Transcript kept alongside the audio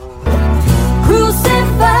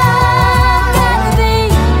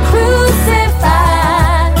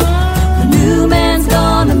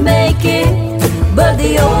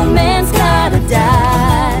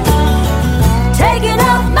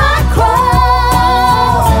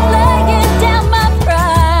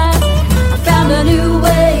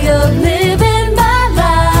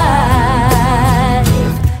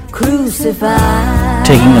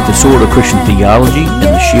taking up the sword of Christian theology and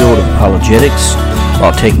the shield of apologetics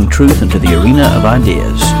while taking truth into the arena of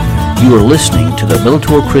ideas. You are listening to the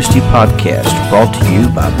Bellator Christi podcast, brought to you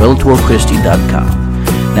by BellatorChristi.com.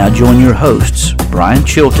 Now join your hosts, Brian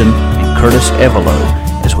Chilton and Curtis Evelo,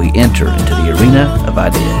 as we enter into the arena of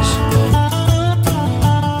ideas.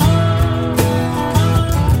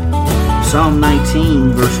 Psalm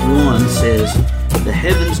 19, verse 1 says, "The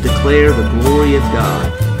heavens declare the glory of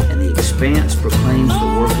God, and the expanse proclaims the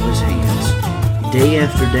work of his hands. Day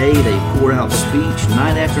after day they pour out speech,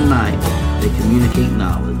 night after night they communicate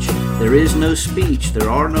knowledge. There is no speech, there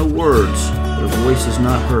are no words, their voice is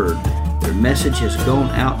not heard. Their message has gone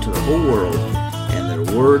out to the whole world, and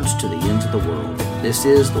their words to the ends of the world." This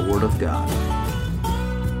is the Word of God.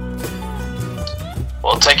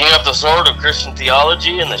 While taking up the sword of Christian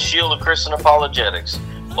theology and the shield of Christian apologetics,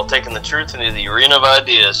 while taking the truth into the arena of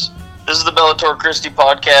ideas. This is the Bellator Christi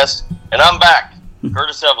podcast, and I'm back,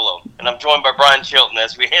 Curtis Evelo, and I'm joined by Brian Chilton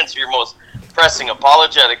as we answer your most pressing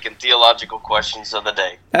apologetic and theological questions of the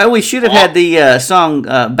day. We should have had the song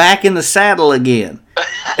 "Back in the Saddle" again.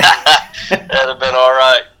 That'd have been all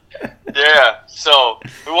right. Yeah. So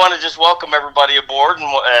we want to just welcome everybody aboard,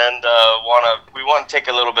 and we want to take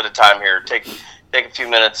a little bit of time here, take a few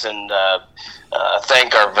minutes, and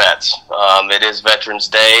thank our vets. It is Veterans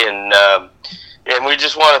Day, and we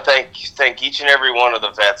just want to thank each and every one of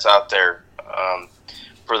the vets out there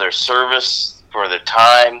for their service, for their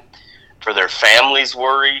time, for their families'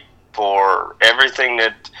 worry, for everything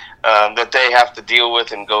that they have to deal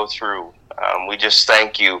with and go through. We just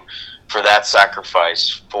thank you for that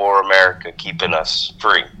sacrifice for America, keeping us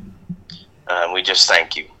free. We just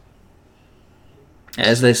thank you.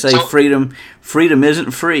 As they say, freedom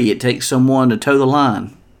isn't free. It takes someone to toe the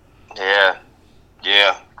line. Yeah.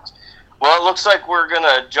 Well, it looks like we're going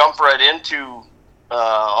to jump right into,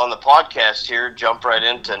 on the podcast here,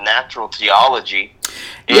 natural theology.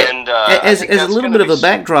 Yeah. And as a little bit of a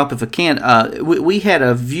backdrop, if I can, we had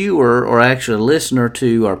a viewer, or actually a listener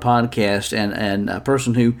to our podcast, and a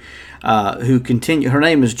person who her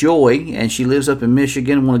name is Joy, and she lives up in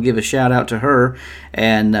Michigan. I want to give a shout out to her.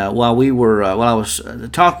 And while I was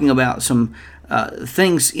talking about some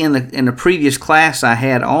things in the previous class I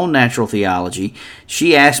had on natural theology,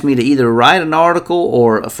 she asked me to either write an article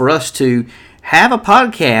or for us to have a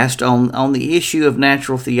podcast on the issue of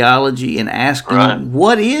natural theology, and asking,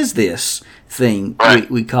 what is this thing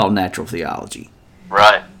we call natural theology?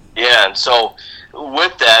 Right. Yeah. And so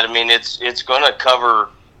with that, I mean, it's going to cover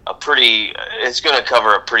a pretty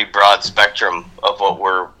broad spectrum of what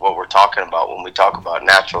we're talking about when we talk about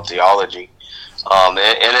natural theology. And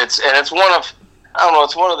it's one of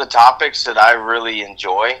the topics that I really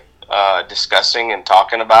enjoy discussing and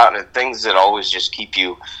talking about, and things that always just keep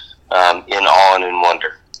you in awe and in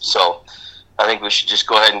wonder. So I think we should just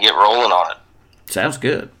go ahead and get rolling on it. Sounds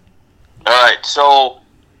good. All right. So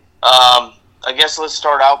I guess let's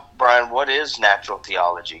start out, Brian. What is natural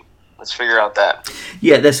theology? Let's figure out that.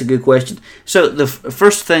 Yeah, that's a good question. So the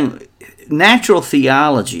first thing, natural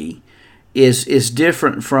theology is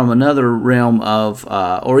different from another realm of,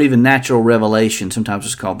 or even natural revelation. Sometimes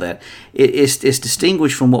it's called that. It's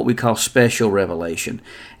distinguished from what we call special revelation.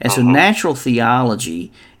 And so natural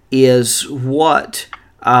theology is what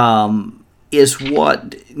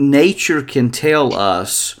nature can tell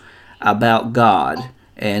us about God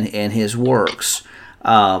and His works.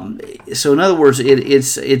 So in other words,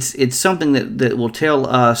 it's something that will tell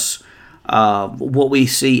us what we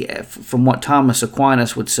see from what Thomas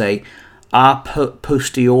Aquinas would say, a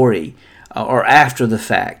posteriori, or after the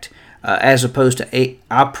fact, as opposed to a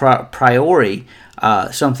priori,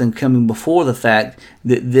 something coming before the fact,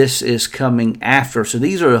 that this is coming after. So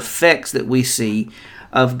these are effects that we see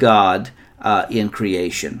of God in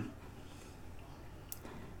creation.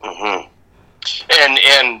 Mm-hmm.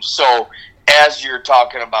 And so, as you're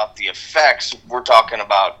talking about the effects, we're talking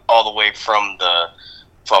about all the way from the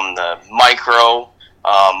micro,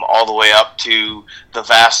 all the way up to the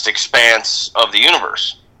vast expanse of the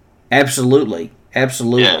universe. Absolutely.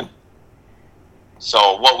 Yeah.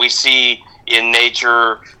 So what we see in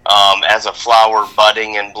nature as a flower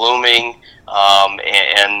budding and blooming,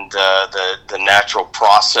 and the natural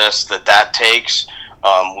process that takes,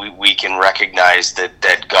 we can recognize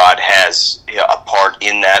that God has a part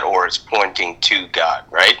in that, or is pointing to God,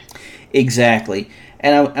 right? Exactly.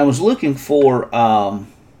 And I was looking for,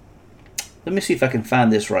 let me see if I can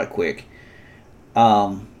find this right quick.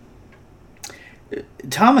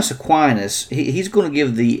 Thomas Aquinas, he's going to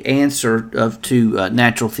give the answer to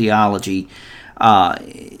natural theology,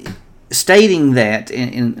 stating that,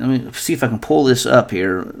 and let me see if I can pull this up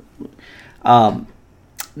here,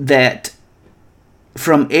 that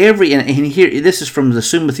from every, and here, this is from the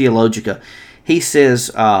Summa Theologica, he says,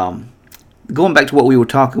 going back to what we were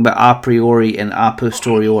talking about a priori and a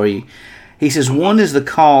posteriori, he says one is the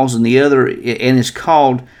cause and the other, and is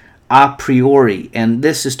called a priori, and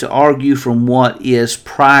this is to argue from what is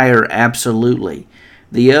prior absolutely.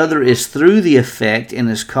 The other is through the effect and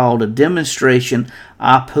is called a demonstration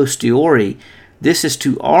a posteriori. This is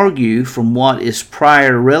to argue from what is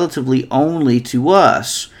prior relatively only to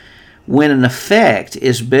us. When an effect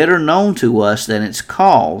is better known to us than its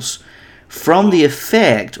cause, from the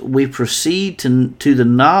effect we proceed to the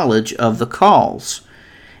knowledge of the cause.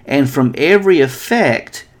 And from every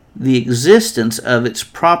effect, the existence of its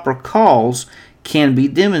proper cause can be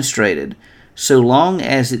demonstrated, so long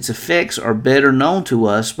as its effects are better known to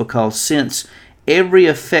us, because since every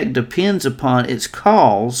effect depends upon its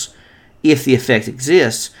cause, if the effect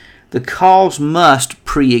exists, the cause must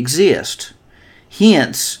pre-exist.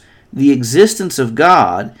 Hence, the existence of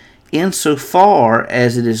God, insofar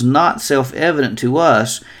as it is not self-evident to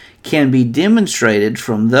us, can be demonstrated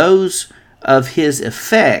from those of his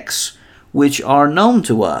effects which are known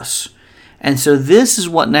to us. And so this is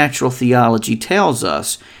what natural theology tells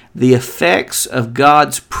us, the effects of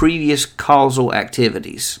God's previous causal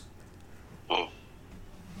activities.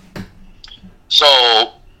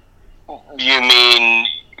 So, you mean,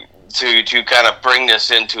 to kind of bring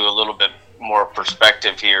this into a little bit more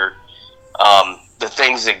perspective here, the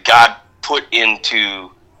things that God put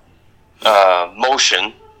into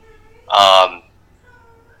motion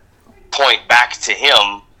point back to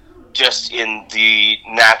him just in the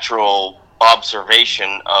natural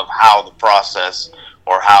observation of how the process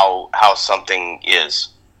or how something is.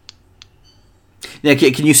 Now,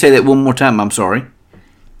 can you say that one more time? I'm sorry.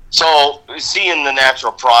 So, seeing the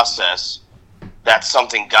natural process, that's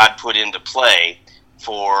something God put into play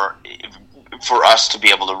for us to be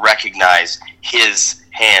able to recognize his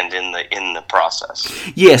hand in the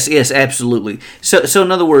process. Yes, absolutely. So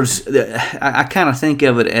in other words, I kind of think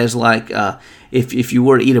of it as like if you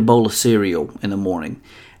were to eat a bowl of cereal in the morning,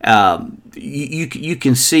 you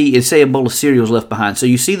can see, and say a bowl of cereal is left behind. So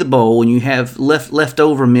you see the bowl, and you have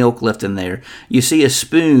leftover milk left in there. You see a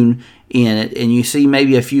spoon in it, and you see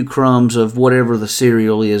maybe a few crumbs of whatever the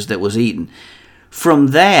cereal is that was eaten. From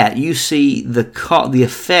that, you see the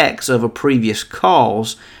effects of a previous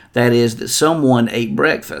cause, that is, that someone ate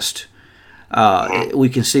breakfast. We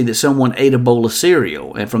can see that someone ate a bowl of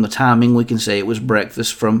cereal, and from the timing, we can say it was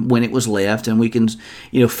breakfast from when it was left, and we can,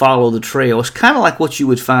 follow the trail. It's kind of like what you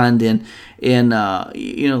would find in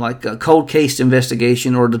like a cold case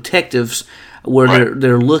investigation or detectives, where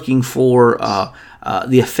they're looking for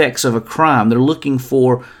the effects of a crime. They're looking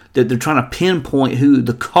for that. They're trying to pinpoint who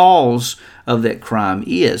the cause of that crime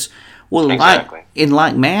is. Well, exactly. In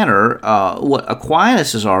like manner, what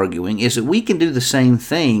Aquinas is arguing is that we can do the same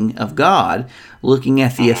thing of God, looking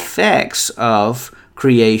at the effects of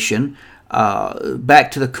creation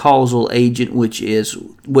back to the causal agent, which is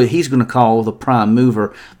what he's going to call the prime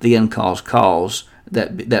mover, the uncaused cause,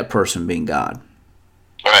 that person being God.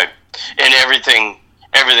 Right, and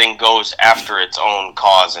everything goes after its own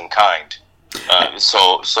cause and kind.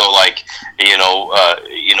 So like an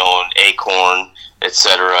acorn,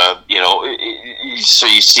 etc. So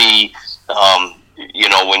you see,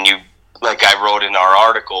 when you, like I wrote in our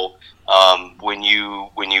article, when you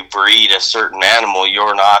breed a certain animal,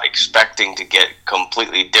 you're not expecting to get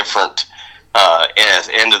completely different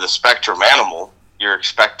end of the spectrum animal. You're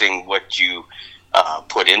expecting what you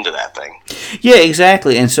put into that thing. Yeah,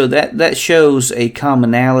 exactly. And so that shows a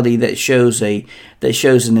commonality, that shows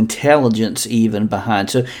an intelligence even behind.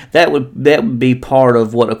 So that would be part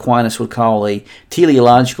of what Aquinas would call a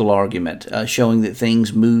teleological argument, showing that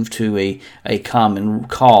things move to a common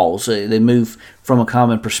cause. They move from a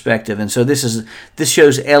common perspective. And so this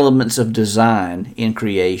shows elements of design in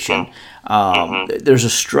creation. There's a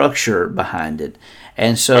structure behind it.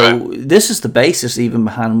 And so this is the basis even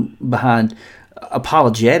behind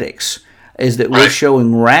apologetics, is that we're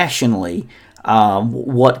showing rationally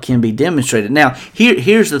what can be demonstrated. Now,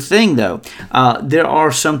 here's the thing, though. There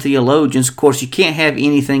are some theologians, of course, you can't have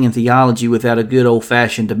anything in theology without a good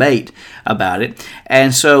old-fashioned debate about it.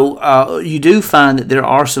 And so you do find that there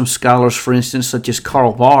are some scholars, for instance, such as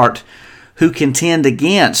Karl Barth, who contend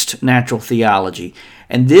against natural theology.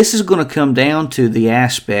 And this is going to come down to the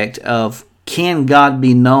aspect of, can God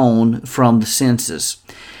be known from the senses?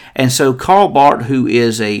 And so Karl Barth, who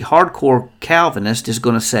is a hardcore Calvinist, is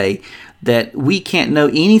going to say that we can't know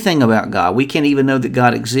anything about God. We can't even know that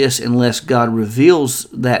God exists unless God reveals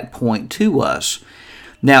that point to us.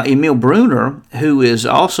 Now, Emil Brunner, who is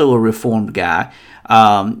also a Reformed guy,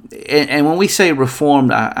 And when we say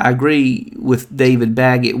Reformed, I agree with David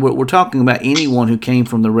Baggett. We're talking about anyone who came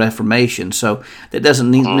from the Reformation. So that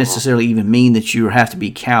doesn't necessarily even mean that you have to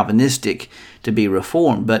be Calvinistic to be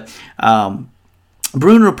Reformed. But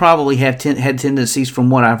Bruner probably had tendencies, from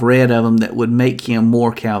what I've read of him, that would make him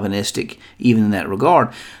more Calvinistic, even in that regard.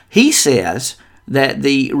 He says that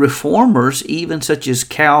the Reformers, even such as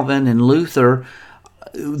Calvin and Luther,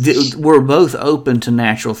 were both open to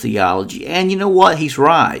natural theology. And you know what? He's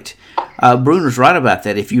right. Bruner's right about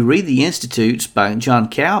that. If you read the Institutes by John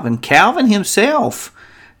Calvin, Calvin himself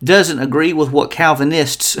doesn't agree with what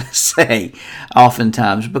Calvinists say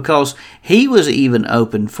oftentimes, because he was even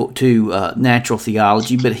open to natural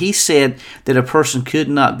theology, but he said that a person could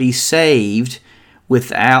not be saved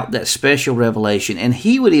without that special revelation. And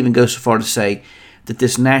he would even go so far to say that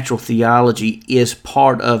this natural theology is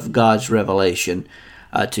part of God's revelation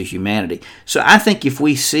to humanity. So I think if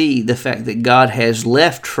we see the fact that God has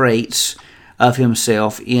left traits of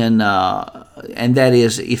himself in, and that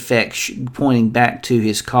is effects pointing back to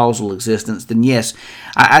his causal existence, then yes,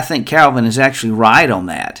 I think Calvin is actually right on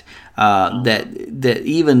that. That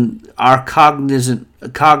even our cogent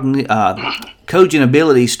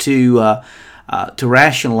abilities to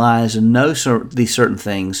rationalize and know these certain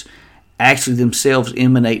things actually themselves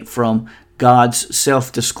emanate from God's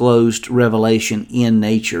self-disclosed revelation in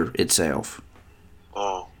nature itself.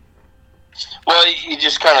 Well, you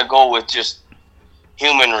just kind of go with just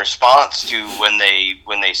human response to when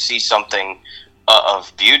they see something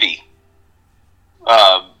of beauty.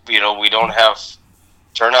 We don't have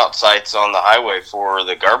turnout sites on the highway for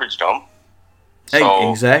the garbage dump. So,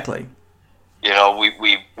 exactly.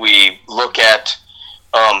 We look at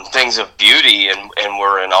things of beauty and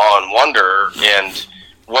we're in awe and wonder, and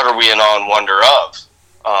what are we in awe and wonder of?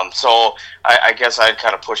 So I guess I'd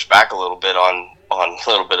kind of push back a little bit on a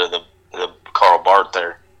little bit of the Karl Barth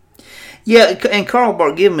there. Yeah, and Karl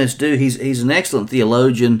Barth, give him his due. He's an excellent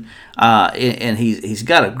theologian, and he's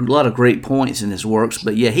got a lot of great points in his works.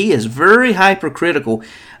 But yeah, he is very hypercritical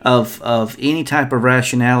of any type of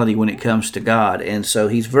rationality when it comes to God, and so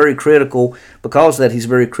he's very critical. Because of that, he's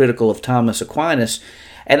very critical of Thomas Aquinas.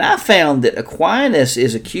 And I found that Aquinas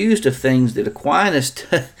is accused of things that Aquinas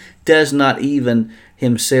does not even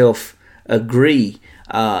himself agree.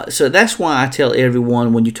 So that's why I tell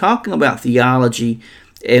everyone, when you're talking about theology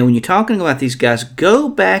and when you're talking about these guys, go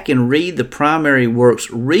back and read the primary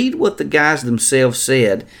works. Read what the guys themselves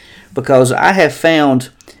said, because I have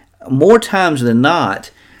found more times than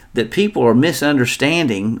not that people are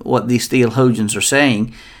misunderstanding what these theologians are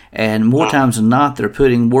saying. And more times than not, they're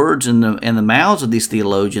putting words in the mouths of these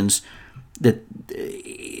theologians,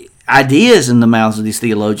 ideas in the mouths of these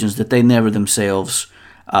theologians that they never themselves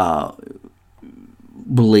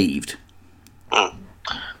believed.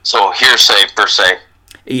 So hearsay per se.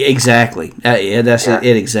 Exactly. That's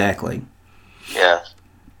it exactly. Yeah.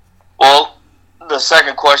 Well, the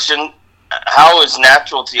second question: how is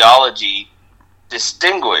natural theology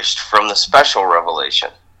distinguished from the special revelation?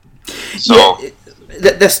 So. Yeah,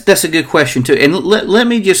 That's a good question too, and let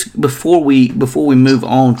me just before we move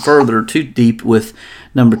on further too deep with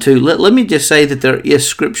number 2, let me just say that there is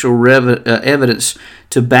scriptural evidence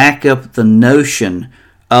to back up the notion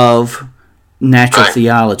of natural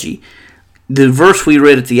theology. The verse we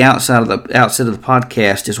read at the outset of the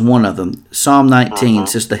podcast is one of them. Psalm 19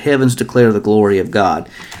 says, "The heavens declare the glory of God."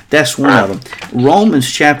 That's one of them. Romans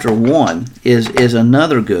chapter 1 is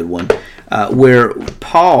another good one. Where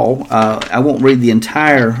Paul, I won't read the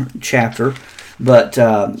entire chapter, but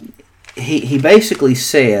he basically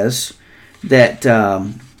says that,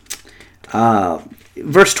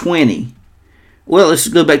 verse 20, well, let's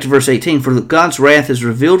go back to verse 18. "For God's wrath is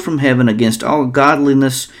revealed from heaven against all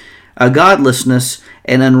godlessness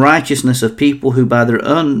and unrighteousness of people who by their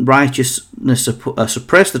unrighteousness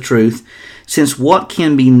suppress the truth, since what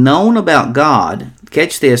can be known about God,"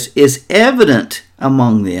 catch this, "is evident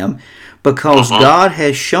among them, because God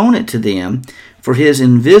has shown it to them, for his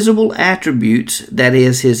invisible attributes, that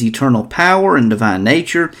is, his eternal power and divine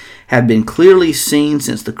nature, have been clearly seen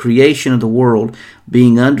since the creation of the world,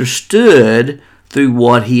 being understood through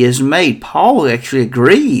what he has made." Paul actually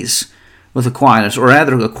agrees with Aquinas, or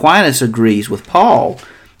rather Aquinas agrees with Paul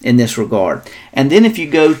in this regard. And then if you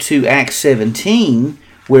go to Acts 17,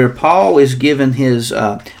 where Paul is given his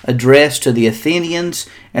address to the Athenians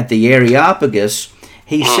at the Areopagus,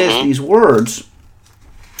 he says these words.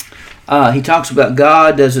 He talks about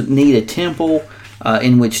God doesn't need a temple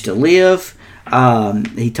in which to live.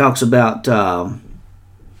 He talks about,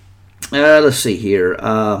 let's see here.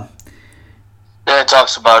 It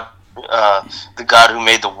talks about the God who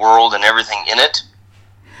made the world and everything in it.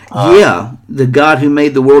 Yeah, the God who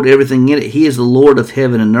made the world, everything in it. He is the Lord of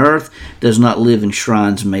heaven and earth, does not live in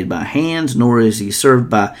shrines made by hands, nor is he served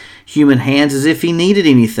by human hands as if he needed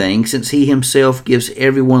anything, since he himself gives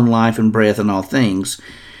everyone life and breath and all things.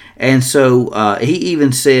 And so he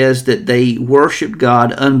even says that they worshiped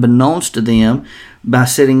God unbeknownst to them by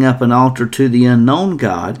setting up an altar to the unknown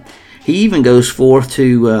God. He even goes forth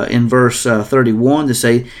to, in verse 31, to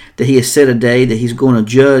say that he has set a day that he's going to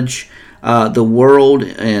judge the world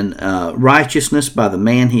in righteousness by the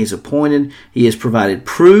man he has appointed. He has provided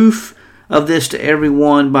proof of this to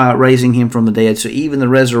everyone by raising him from the dead. So even the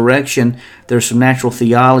resurrection, there's some natural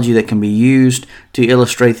theology that can be used to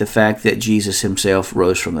illustrate the fact that Jesus himself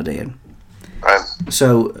rose from the dead. Right.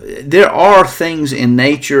 So there are things in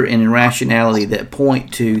nature and in rationality that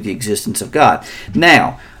point to the existence of God.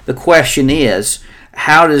 Now, the question is,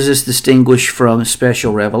 how does this distinguish from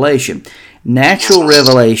special revelation? Natural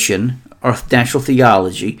revelation, or natural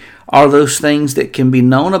theology, are those things that can be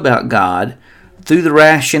known about God through the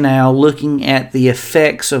rationale looking at the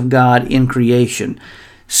effects of God in creation.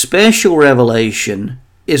 Special revelation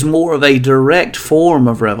is more of a direct form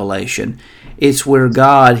of revelation. It's where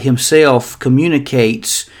God himself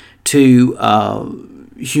communicates to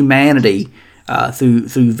humanity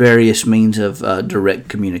through various means of direct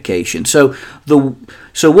communication. So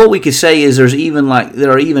what we could say is there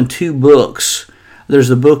are even two books. There's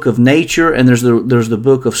the book of nature and there's the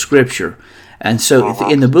book of Scripture. And so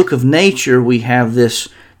in the book of nature we have this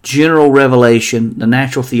general revelation, the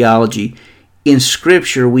natural theology. In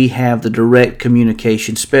Scripture we have the direct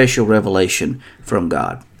communication, special revelation from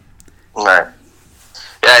God. Right.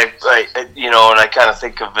 Yeah, and I kind of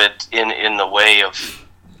think of it in the way of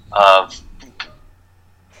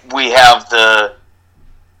we have the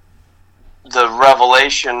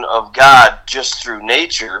revelation of God just through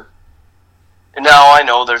nature. And now I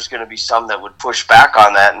know there's going to be some that would push back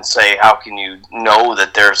on that and say, how can you know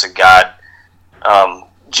that there's a God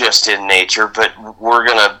just in nature? But we're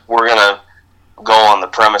gonna go on the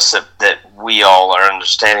premise that we all are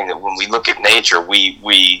understanding that when we look at nature, we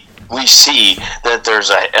see that there's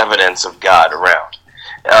evidence of God around.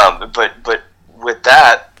 But with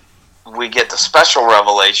that, we get the special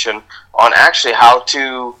revelation on actually how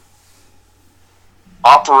to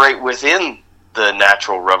operate within the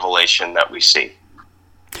natural revelation that we see.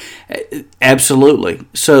 Absolutely.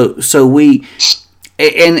 So we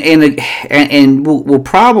and we'll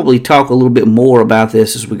probably talk a little bit more about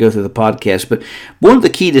this as we go through the podcast. But one of the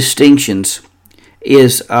key distinctions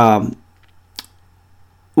is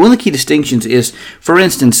for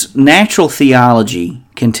instance, natural theology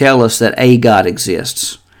can tell us that a God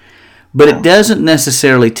exists, but it doesn't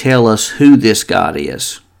necessarily tell us who this God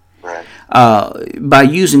is. Right. By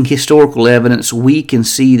using historical evidence, we can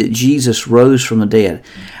see that Jesus rose from the dead.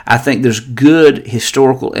 I think there's good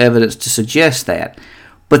historical evidence to suggest that,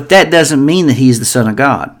 but that doesn't mean that he's the Son of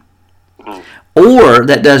God. Or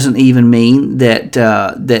that doesn't even mean that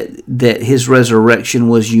his resurrection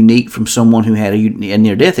was unique from someone who had a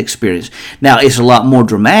near-death experience. Now, it's a lot more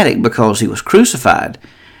dramatic because he was crucified.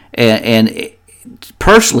 And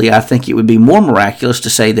personally, I think it would be more miraculous to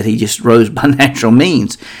say that he just rose by natural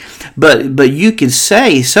means. But you could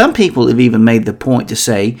say, some people have even made the point to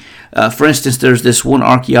say, for instance, there's this one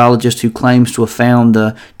archaeologist who claims to have found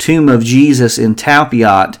the tomb of Jesus in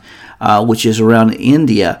Taupiat, which is around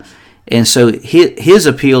India. And so his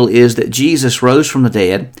appeal is that Jesus rose from the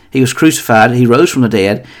dead. He was crucified. He rose from the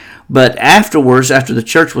dead. But afterwards, after the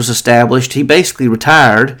church was established, he basically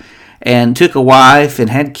retired and took a wife and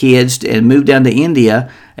had kids and moved down to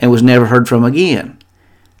India and was never heard from again.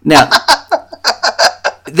 Now,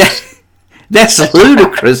 that's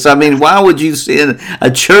ludicrous. I mean, why would you send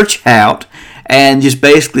a church out and just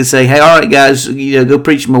basically say, hey, all right, guys, go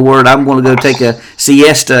preach my word. I'm going to go take a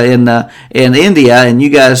siesta in India, and you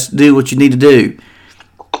guys do what you need to do.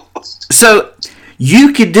 So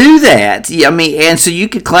you could do that. I mean, and so you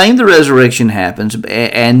could claim the resurrection happens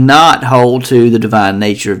and not hold to the divine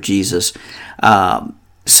nature of Jesus.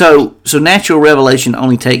 So natural revelation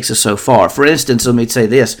only takes us so far. For instance, let me say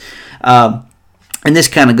this. And this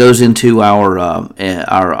kind of goes into our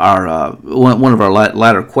one of our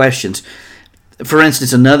latter questions. For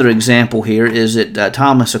instance, another example here is that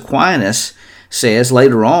Thomas Aquinas says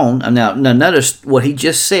later on. Now notice what he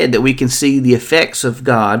just said, that we can see the effects of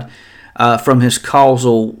God from his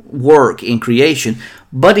causal work in creation.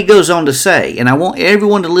 But he goes on to say, and I want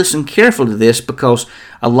everyone to listen carefully to this, because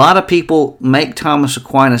a lot of people make Thomas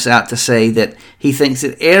Aquinas out to say that he thinks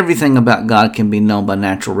that everything about God can be known by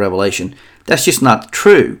natural revelation. That's just not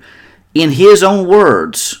true. In his own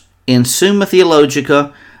words, in Summa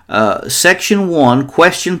Theologica, Section 1,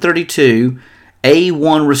 Question 32,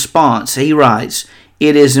 A1 response. He writes,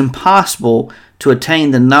 "It is impossible to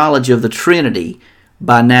attain the knowledge of the Trinity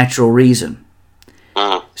by natural reason."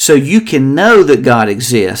 So you can know that God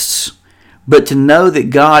exists, but to know that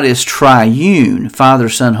God is triune, Father,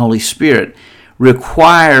 Son, Holy Spirit,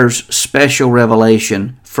 requires special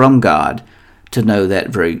revelation from God to know that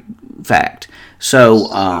very fact. So,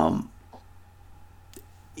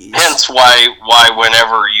 hence why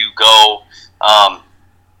whenever you go,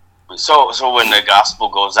 so when the gospel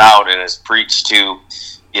goes out and is preached to,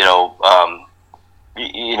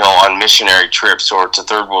 on missionary trips or to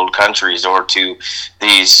third world countries or to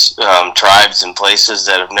these tribes and places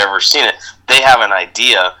that have never seen it, they have an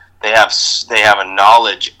idea. They have a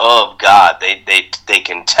knowledge of God. They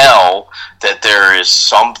can tell that there is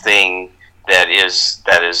something that is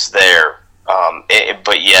there,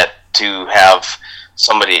 but yet to have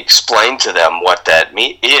somebody explain to them what that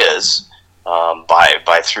is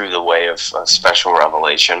by through the way of special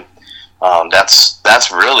revelation.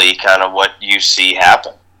 That's really kind of what you see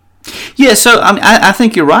happen. Yeah, so I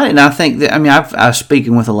think you're right, and I think that I was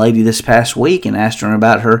speaking with a lady this past week and asked her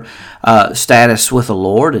about her status with the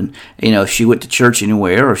Lord, and if she went to church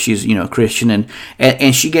anywhere or she's a Christian,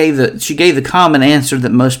 and she gave the common answer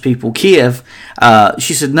that most people give.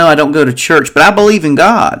 She said, "No, I don't go to church, but I believe in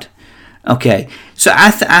God." Okay, so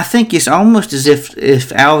I think it's almost as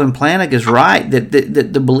if Alvin Plantinga is right that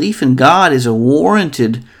the belief in God is a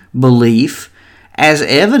warranted belief, as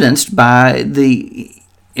evidenced by the,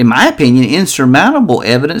 in my opinion, insurmountable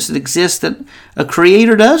evidence that exists that a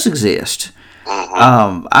creator does exist.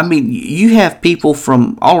 You have people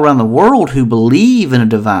from all around the world who believe in a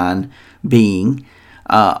divine being,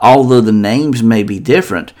 although the names may be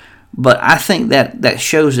different. But I think that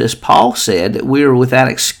shows, as Paul said, that we are without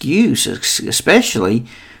excuse, especially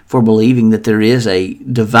for believing that there is a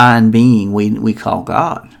divine being we call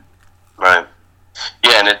God. Right.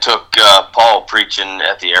 Yeah, and it took Paul preaching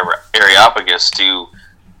at the Areopagus to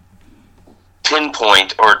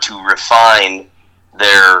pinpoint or to refine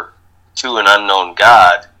their to an unknown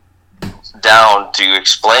God down to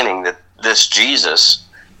explaining that this Jesus,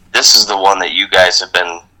 this is the one that you guys have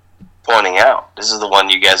been pointing out. This is the one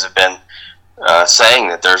you guys have been saying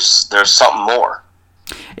that there's something more.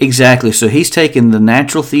 Exactly. So he's taken the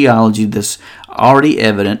natural theology that's already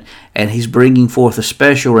evident, and he's bringing forth a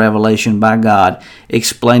special revelation by God,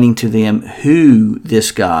 explaining to them who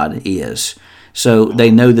this God is. So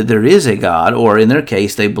they know that there is a God, or in their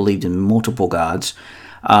case, they believed in multiple gods,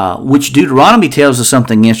 which Deuteronomy tells us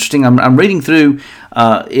something interesting. I'm reading through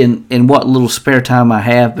in what little spare time I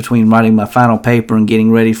have between writing my final paper and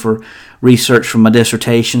getting ready for research for my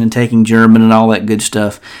dissertation and taking German and all that good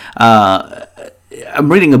stuff.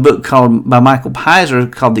 I'm reading a book by Michael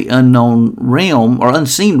Pizer called The Unknown Realm, or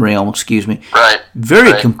Unseen Realm, excuse me. Right.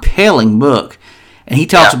 Very compelling book. And he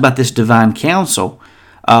talks about this divine council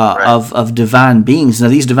of divine beings. Now,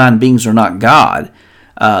 these divine beings are not God.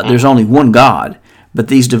 There's only one God. But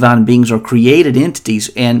these divine beings are created entities.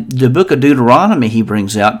 And the book of Deuteronomy, he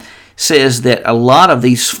brings out, says that a lot of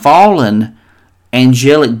these fallen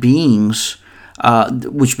angelic beings,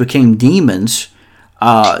 which became demons,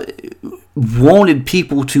 wanted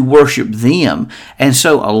people to worship them. And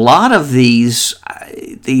so a lot of these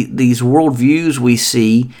worldviews we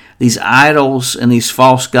see, these idols and these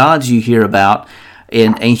false gods you hear about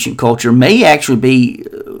in ancient culture, may actually be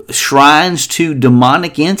shrines to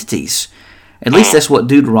demonic entities. At least that's what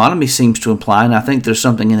Deuteronomy seems to imply, and I think there's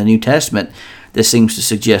something in the New Testament that seems to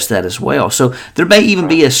suggest that as well. So there may even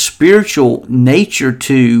be a spiritual nature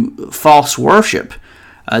to false worship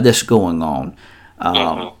that's going on.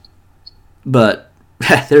 But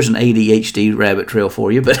there's an ADHD rabbit trail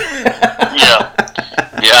for you. But yeah.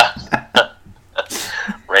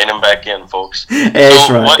 Rein them back in, folks. That's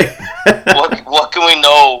so right. What can we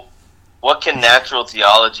know? What can natural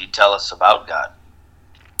theology tell us about God?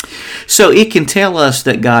 So it can tell us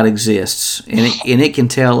that God exists, and it can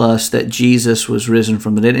tell us that Jesus was risen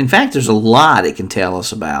from the dead. In fact, there's a lot it can tell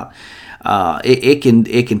us about. It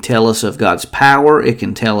can tell us of God's power. It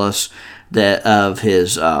can tell us that of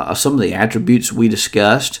His some of the attributes we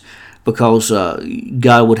discussed, because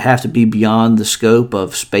God would have to be beyond the scope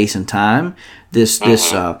of space and time. This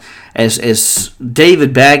as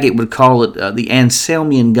David Baggett would call it, the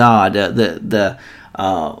Anselmian God.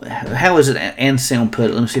 How is it Anselm put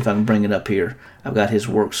it? Let me see if I can bring it up here. I've got his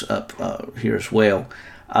works up here as well.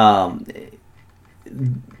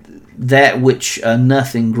 That which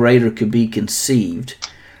nothing greater could be conceived.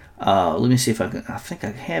 Let me see if I can. I think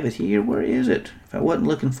I have it here. Where is it? If I wasn't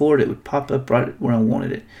looking for it, it would pop up right where I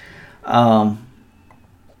wanted it.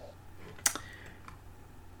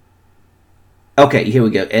 Okay, here we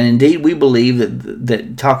go. And indeed, we believe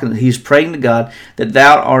he's praying to God that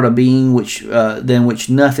Thou art a being than which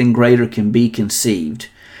nothing greater can be conceived.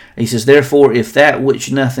 He says, therefore, if that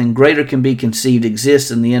which nothing greater can be conceived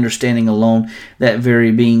exists in the understanding alone, that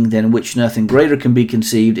very being than which nothing greater can be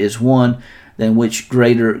conceived is one than which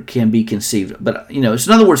greater can be conceived. But, so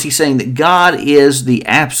in other words, he's saying that God is the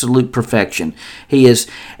absolute perfection. He is,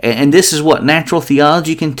 and this is what natural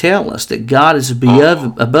theology can tell us, that God is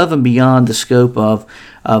above and beyond the scope of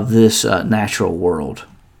this natural world.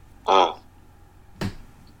 Yeah.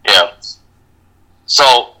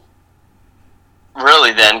 So,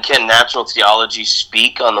 really then, can natural theology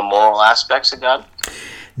speak on the moral aspects of God?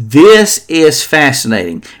 This is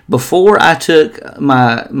fascinating. Before I took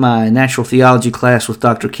my natural theology class with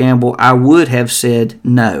Dr. Campbell, I would have said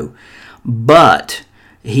no. But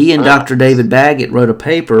he and Dr. David Baggett wrote a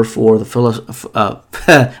paper for the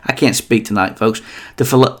I can't speak tonight, folks. The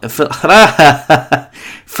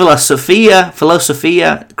Philosophia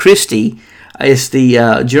Christi is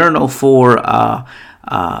the journal for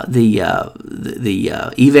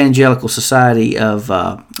the Evangelical Society of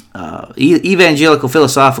Evangelical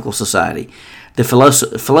Philosophical Society, the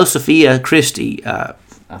Philosophia Christi. I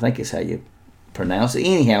think is how you pronounce it.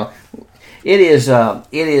 Anyhow, it is a.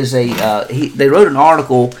 They wrote an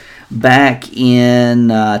article back in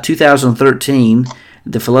 2013,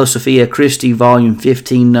 the Philosophia Christi, Volume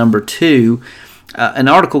 15, Number 2. An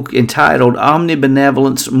article entitled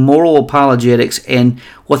Omnibenevolence, Moral Apologetics, and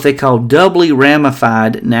what they call doubly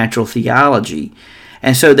ramified natural theology.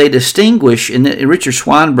 And so they distinguish, and Richard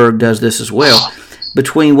Schweinberg does this as well,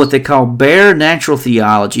 between what they call bare natural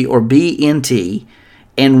theology, or BNT,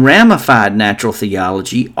 and ramified natural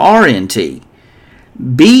theology, RNT.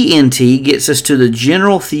 BNT gets us to the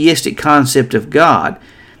general theistic concept of God.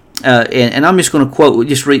 And I'm just going to quote,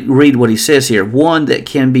 read what he says here. One that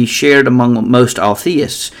can be shared among most all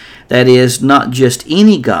theists. That is, not just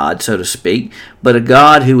any God, so to speak, but a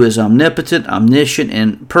God who is omnipotent, omniscient,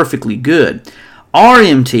 and perfectly good.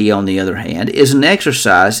 RMT, on the other hand, is an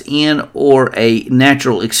exercise in or a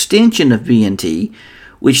natural extension of BNT,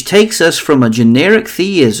 which takes us from a generic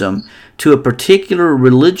theism to a particular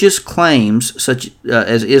religious claims such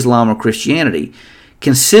as Islam or Christianity.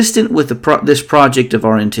 Consistent with this project of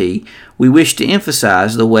RNT, we wish to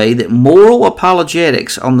emphasize the way that moral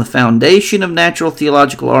apologetics on the foundation of natural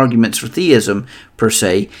theological arguments for theism, per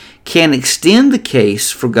se, can extend the case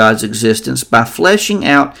for God's existence by fleshing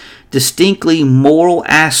out distinctly moral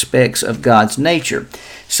aspects of God's nature.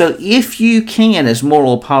 So if you can, as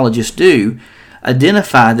moral apologists do,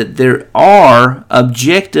 identify that there are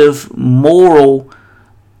objective moral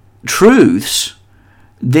truths,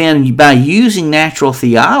 then by using natural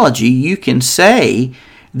theology, you can say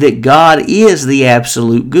that God is the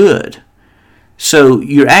absolute good. So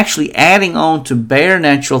you're actually adding on to bare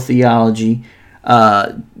natural theology,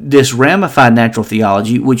 this ramified natural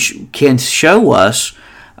theology, which can show us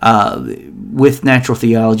with natural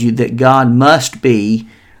theology that God must be,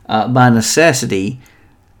 by necessity,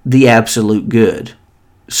 the absolute good.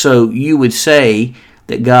 So you would say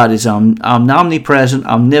that God is omnipresent,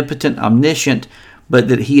 omnipotent, omniscient, but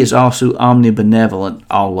that he is also omnibenevolent,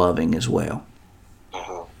 all-loving as well.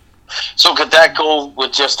 Mm-hmm. So could that go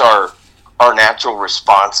with just our natural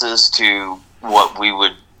responses to what we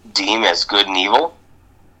would deem as good and evil?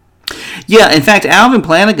 Yeah, in fact, Alvin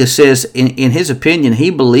Plantinga says, in his opinion, he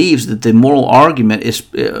believes that the moral argument is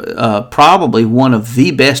probably one of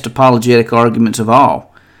the best apologetic arguments of all.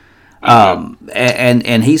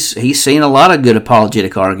 And he's seen a lot of good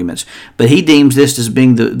apologetic arguments, but he deems this as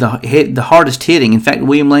being the hardest hitting. In fact,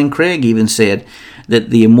 William Lane Craig even said that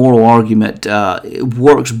the moral argument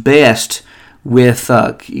works best with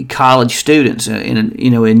college students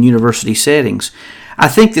in university settings. I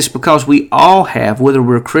think this because we all have, whether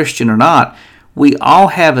we're Christian or not, we all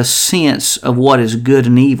have a sense of what is good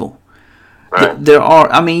and evil. Right. There are,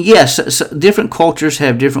 yes, different cultures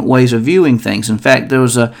have different ways of viewing things. In fact, there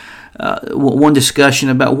was one discussion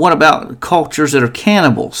about what about cultures that are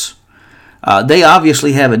cannibals. They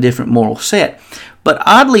obviously have a different moral set. But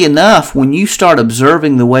oddly enough, when you start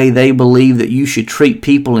observing the way they believe that you should treat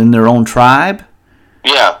people in their own tribe,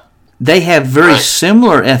 they have very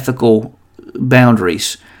similar ethical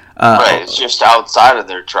boundaries. Right, it's just outside of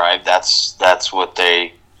their tribe. That's what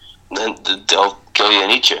they'll kill you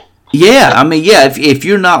and eat you. Yeah, if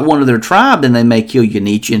you're not one of their tribe, then they may kill you and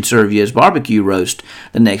eat you and serve you as barbecue roast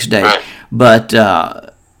the next day. Right. But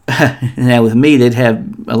now with me, they'd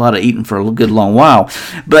have a lot of eating for a good long while.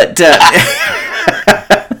 But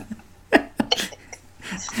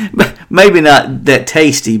maybe not that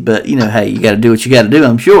tasty. But hey, you got to do what you got to do,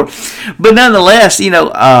 I'm sure. But nonetheless,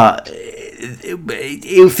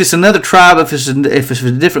 if it's another tribe, if it's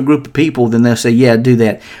a different group of people, then they'll say, yeah, do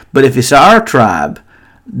that. But if it's our tribe,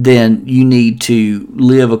 then you need to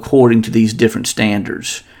live according to these different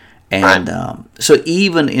standards. And so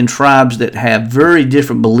even in tribes that have very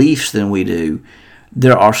different beliefs than we do,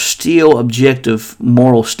 there are still objective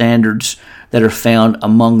moral standards that are found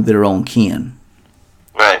among their own kin.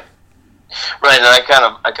 Right. Right, and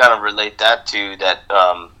I kind of relate that to that.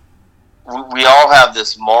 We all have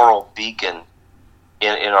this moral beacon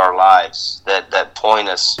in our lives that point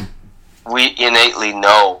us. We innately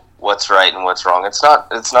know what's right and what's wrong. It's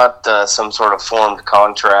not some sort of formed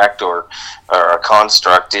contract or a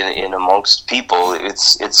construct in amongst people.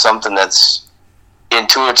 It's something that's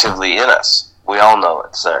intuitively in us. We all know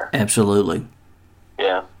it's there. Absolutely.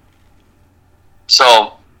 Yeah.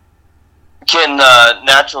 So, can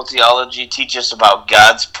natural theology teach us about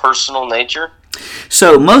God's personal nature?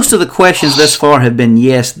 So, most of the questions thus far have been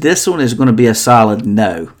yes. This one is going to be a solid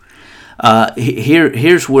no.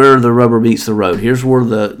 Here's where the rubber meets the road. Here's where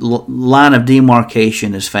the line of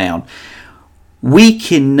demarcation is found. We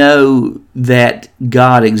can know that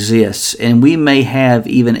God exists, and we may have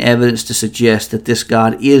even evidence to suggest that this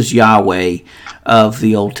God is Yahweh of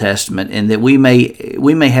the Old Testament, and that we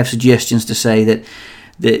may have suggestions to say that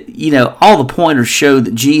all the pointers show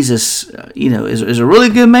that Jesus is a really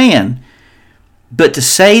good man, but to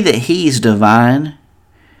say that He's divine,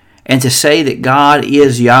 and to say that God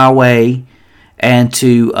is Yahweh, and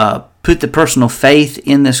to put the personal faith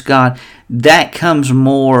in this God, that comes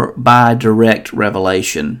more by direct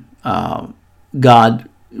revelation. God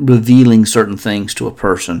revealing certain things to a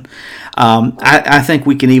person. I think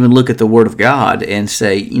we can even look at the Word of God and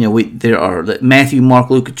say, there are Matthew, Mark,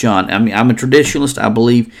 Luke, and John. I mean, I'm a traditionalist. I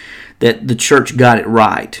believe that the church got it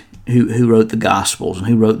right, who wrote the Gospels and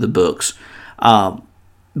who wrote the books.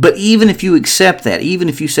 But even if you accept that, even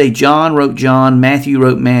if you say John wrote John, Matthew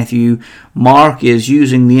wrote Matthew, Mark is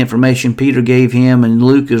using the information Peter gave him, and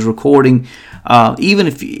Luke is recording, even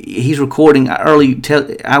if he's recording early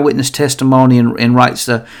eyewitness testimony and writes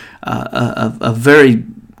a very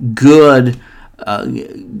good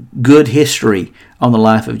history on the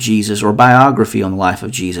life of Jesus, or biography on the life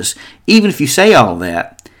of Jesus, even if you say all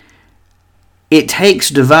that, it takes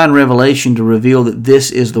divine revelation to reveal that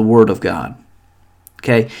this is the Word of God.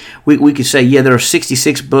 Okay, we could say, there are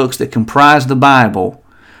 66 books that comprise the Bible,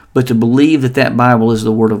 but to believe that Bible is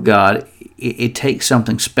the Word of God, it takes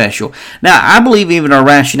something special. Now, I believe even our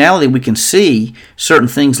rationality, we can see certain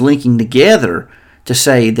things linking together to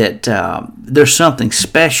say that there's something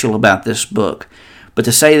special about this book. But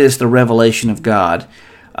to say that it's the revelation of God,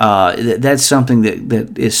 that's something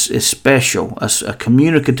that is special, a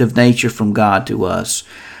communicative nature from God to us.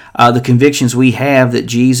 The convictions we have that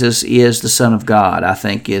Jesus is the Son of God, I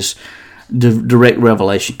think, is direct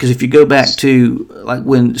revelation. Because if you go back to like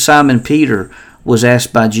when Simon Peter was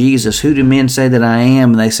asked by Jesus, "Who do men say that I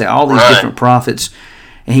am?" and they say all these different prophets,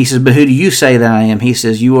 and he says, "But who do you say that I am?" He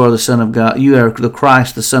says, "You are the Son of God. You are the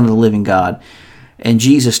Christ, the Son of the living God." And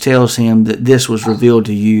Jesus tells him that this was revealed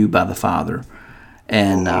to you by the Father.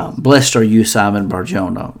 And blessed are you, Simon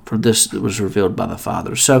Bar-Jonah, for this was revealed by the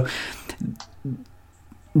Father. So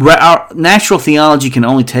our natural theology can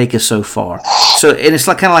only take us so far. So, and it's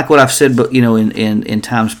kind of like what I've said, but in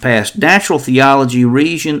times past, natural theology,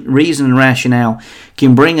 reason, and rationale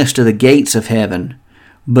can bring us to the gates of heaven,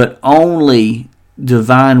 but only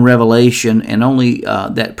divine revelation and only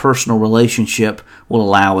that personal relationship will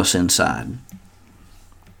allow us inside.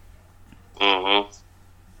 Mm-hmm.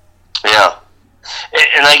 Yeah,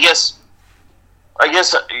 and I guess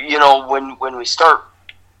when we start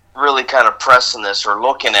really kind of pressing this or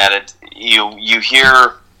looking at it, you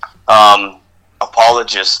hear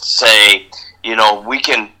apologists say, we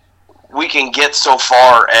can get so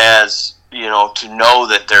far as to know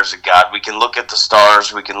that there's a God. We can look at the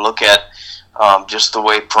stars, we can look at just the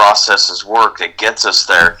way processes work that gets us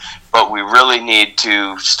there, but we really need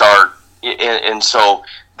to start, and so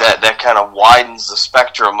that kind of widens the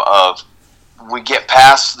spectrum of, we get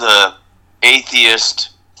past the atheist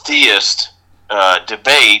theist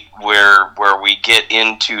debate where we get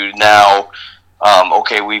into now,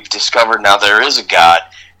 we've discovered now there is a God.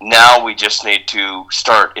 Now we just need to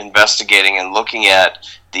start investigating and looking at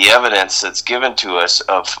the evidence that's given to us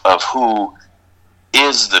of who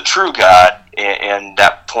is the true God, and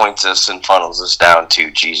that points us and funnels us down to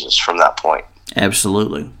Jesus from that point.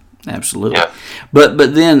 Absolutely. Yeah. But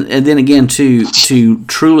then again, to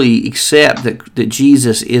truly accept that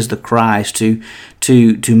Jesus is the Christ,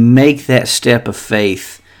 to make that step of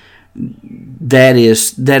faith, that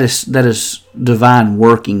is divine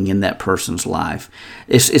working in that person's life.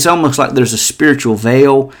 It's almost like there's a spiritual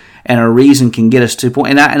veil, and a reason can get us to a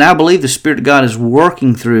point. And I believe the Spirit of God is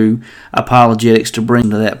working through apologetics to bring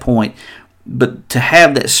to that point. But to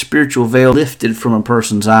have that spiritual veil lifted from a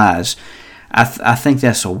person's eyes, I think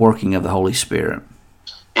that's a working of the Holy Spirit.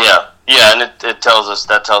 Yeah, and it tells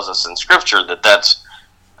us in Scripture that's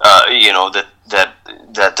that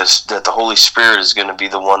the Holy Spirit is going to be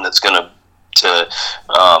the one that's going to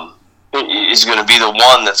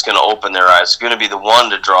open their eyes, going to be the one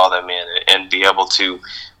to draw them in and be able to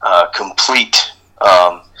complete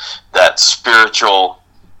that spiritual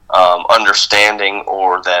understanding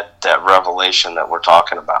or that revelation that we're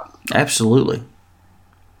talking about. Absolutely.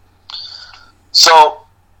 So,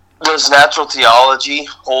 does natural theology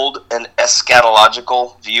hold an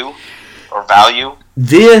eschatological view or value?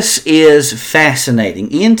 This is fascinating.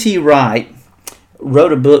 N.T. Wright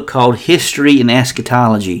wrote a book called History and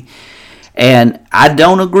Eschatology, and I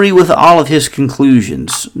don't agree with all of his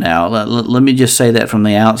conclusions. Now, let me just say that from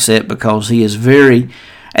the outset, because he is very...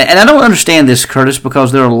 And I don't understand this, Curtis,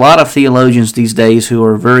 because there are a lot of theologians these days who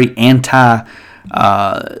are very against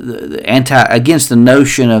the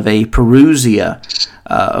notion of a parousia.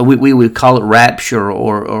 We would call it rapture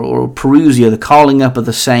or parousia, the calling up of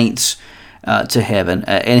the saints to heaven.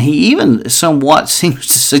 And he even somewhat seems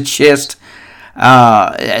to suggest he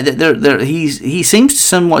seems to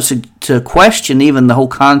somewhat to question even the whole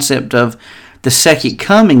concept of the second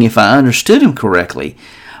coming, if I understood him correctly.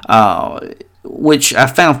 Which I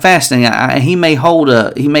found fascinating. He may hold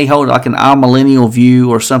like an amillennial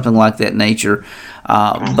view or something like that nature,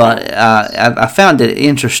 but I found it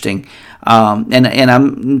interesting, and I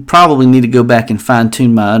probably need to go back and fine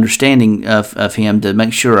tune my understanding of him to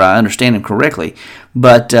make sure I understand him correctly.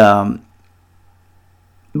 But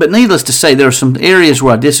needless to say, there are some areas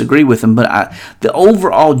where I disagree with him. But the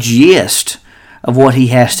overall gist of what he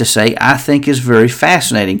has to say, I think, is very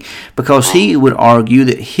fascinating, because he would argue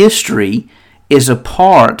that history is a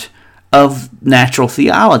part of natural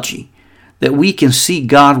theology, that we can see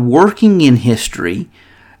God working in history,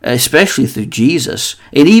 especially through Jesus,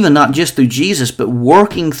 and even not just through Jesus, but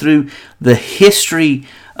working through the history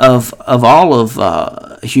of all of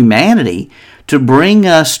humanity to bring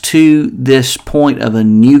us to this point of a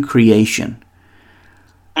new creation.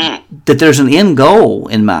 That there's an end goal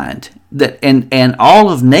in mind, that and all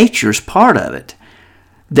of nature is part of it.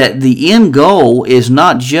 That the end goal is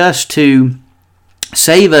not just to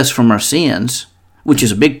save us from our sins, which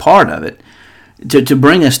is a big part of it, to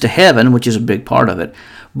bring us to heaven, which is a big part of it,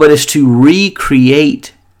 but it's to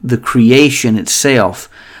recreate the creation itself,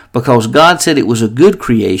 because God said it was a good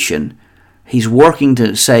creation. He's working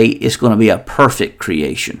to say it's going to be a perfect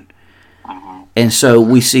creation. And so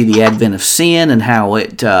we see the advent of sin and how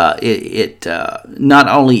it not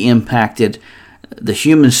only impacted the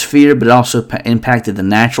human sphere, but also impacted the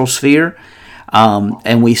natural sphere.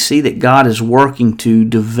 And we see that God is working to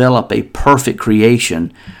develop a perfect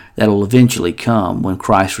creation that will eventually come when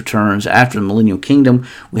Christ returns. After the millennial kingdom,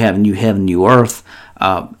 we have a new heaven, new earth.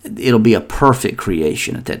 It'll be a perfect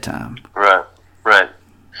creation at that time. Right.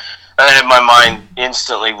 I had my mind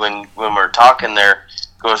instantly when we're talking there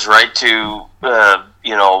goes right to the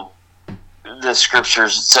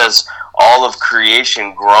scriptures. It says all of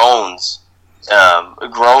creation groans,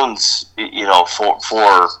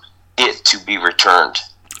 for it to be returned.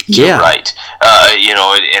 Yeah. Right.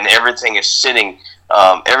 And everything is sitting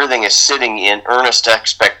in earnest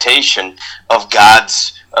expectation of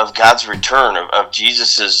God's return, of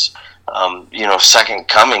Jesus's second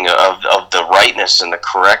coming, of the rightness and the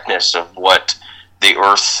correctness of what the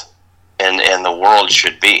earth and the world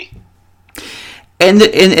should be. And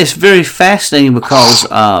it's very fascinating, because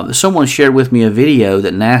someone shared with me a video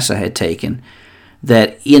that NASA had taken,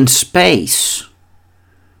 that in space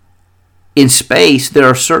there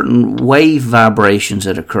are certain wave vibrations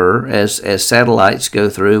that occur as satellites go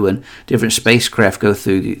through and different spacecraft go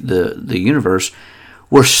through the universe,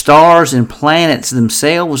 where stars and planets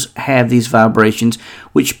themselves have these vibrations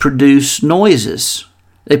which produce noises.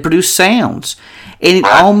 They produce sounds. And it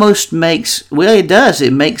almost makes, it does.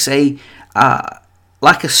 It makes like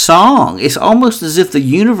a song. It's almost as if the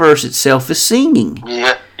universe itself is singing.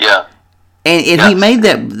 Yeah. And he made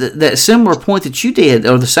that similar point that you did,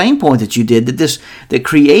 or the same point that you did, that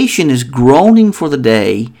creation is groaning for the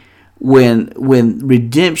day when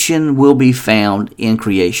redemption will be found in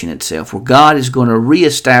creation itself, where God is going to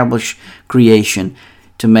reestablish creation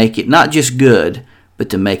to make it not just good, but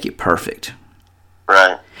to make it perfect.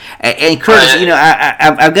 Right. And Curtis,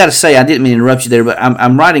 I've got to say, I didn't mean to interrupt you there, but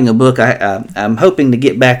I'm writing a book. I'm hoping to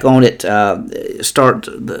get back on it. Start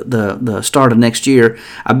the start of next year.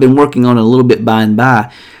 I've been working on it a little bit by and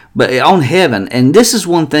by, but on heaven. And this is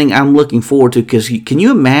one thing I'm looking forward to, because can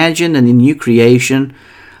you imagine a new creation?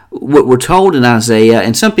 What we're told in Isaiah,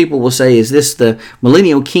 and some people will say, is this the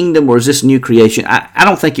millennial kingdom or is this new creation? I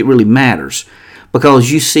don't think it really matters,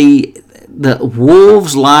 because you see the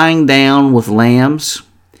wolves lying down with lambs.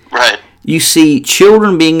 Right. You see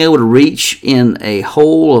children being able to reach in a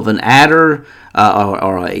hole of an adder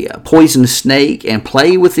or a poisonous snake and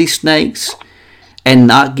play with these snakes and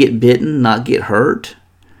not get bitten, not get hurt.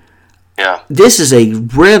 Yeah. This is a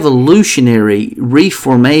revolutionary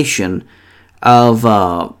reformation of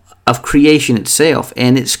creation itself,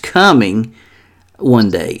 and it's coming one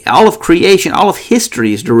day. All of creation, all of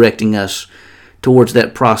history is directing us towards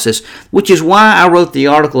that process, which is why I wrote the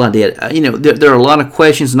article I did. There are a lot of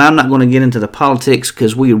questions, and I'm not going to get into the politics,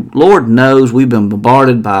 because Lord knows, we've been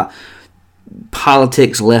bombarded by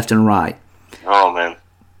politics left and right. Oh, man.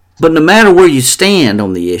 But no matter where you stand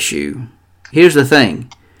on the issue, here's the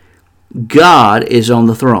thing. God is on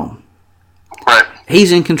the throne. Right.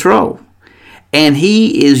 He's in control. And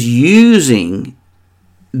he is using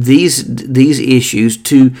these issues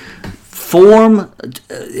to form.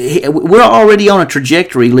 We're already on a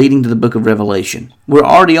trajectory leading to the book of Revelation. We're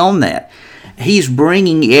already on that. He's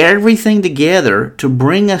bringing everything together to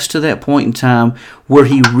bring us to that point in time where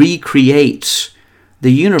he recreates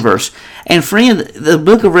the universe. And friend, the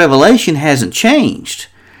book of Revelation hasn't changed.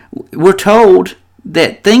 We're told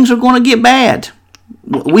that things are going to get bad.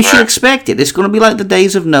 We should expect it. It's going to be like the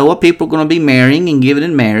days of Noah. People are going to be marrying and giving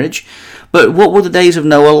in marriage. But what were the days of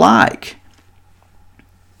Noah like?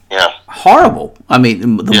 Yeah. Horrible. I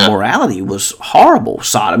mean, the morality was horrible.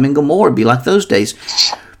 Sodom and Gomorrah would be like those days.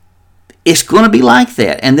 It's going to be like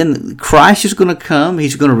that. And then Christ is going to come.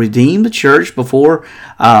 He's going to redeem the church before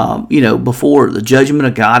the judgment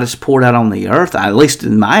of God is poured out on the earth. At least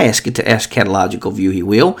in my eschatological view, he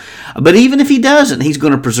will. But even if he doesn't, he's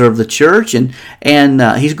going to preserve the church, and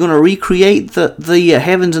he's going to recreate the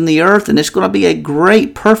heavens and the earth, and it's going to be a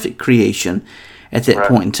great, perfect creation at that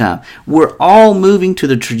point in time. We're all moving to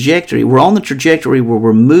the trajectory. We're on the trajectory where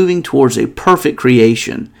we're moving towards a perfect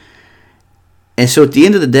creation. And so at the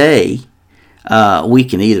end of the day, we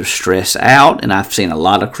can either stress out, and I've seen a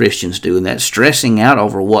lot of Christians doing that, stressing out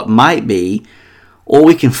over what might be, or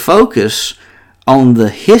we can focus on the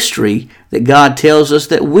history that God tells us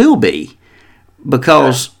that will be,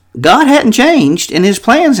 because God hadn't changed and his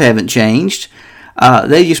plans haven't changed.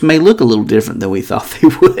 They just may look a little different than we thought they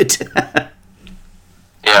would.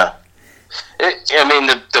 Yeah.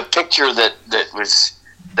 The picture that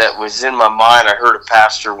was in my mind, I heard a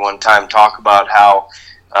pastor one time talk about how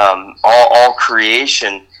all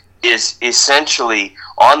creation is essentially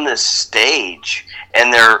on this stage,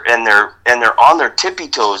 and they're on their tippy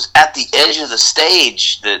toes at the edge of the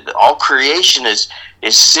stage. All creation is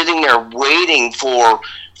sitting there waiting for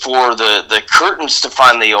the curtains to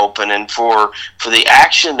finally open, and for the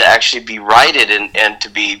action to actually be righted and to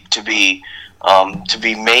be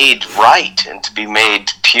made right and to be made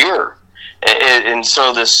pure. And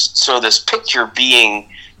so this picture being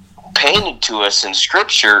painted to us in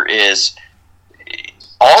Scripture is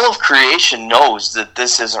all of creation knows that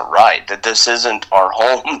this isn't right, that this isn't our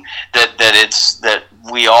home, that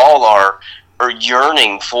we all are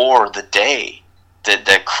yearning for the day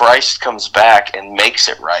that Christ comes back and makes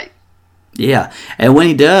it right. Yeah, and when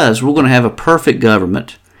he does, we're going to have a perfect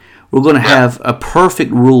government. We're going to have a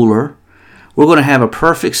perfect ruler. We're going to have a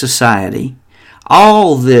perfect society.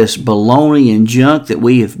 All this baloney and junk that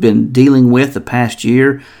we have been dealing with the past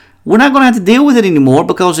year, we're not going to have to deal with it anymore,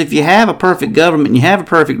 because if you have a perfect government and you have a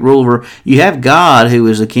perfect ruler, you have God who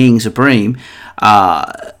is the King Supreme,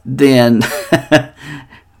 then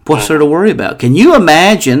what's there to worry about? Can you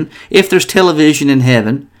imagine if there's television in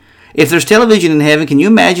heaven? If there's television in heaven, can you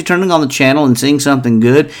imagine turning on the channel and seeing something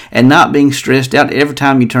good and not being stressed out every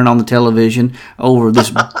time you turn on the television over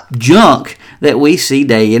this junk that we see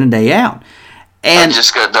day in and day out? And I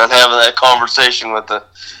just got done having that conversation with the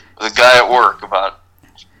guy at work about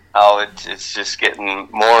how it's just getting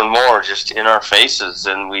more and more just in our faces,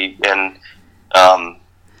 and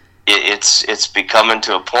it's becoming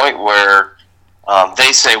to a point where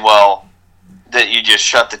they say, well, that you just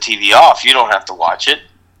shut the TV off, you don't have to watch it.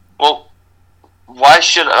 Well, why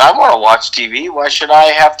should I want to watch TV? Why should I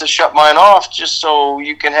have to shut mine off just so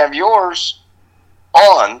you can have yours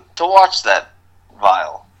on to watch that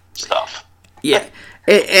vile stuff? Yeah,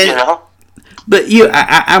 and But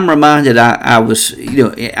I'm reminded. I was,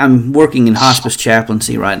 I'm working in hospice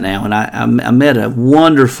chaplaincy right now, and I met a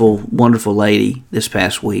wonderful, wonderful lady this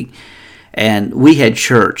past week, and we had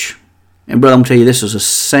church. And brother, I'm gonna tell you, this was a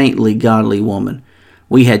saintly, godly woman.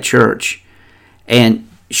 We had church, and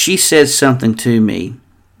she said something to me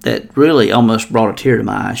that really almost brought a tear to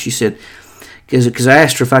my eye. She said, because I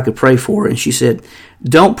asked her if I could pray for her, and she said,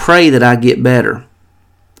 "Don't pray that I get better.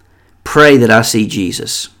 Pray that I see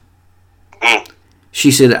Jesus." She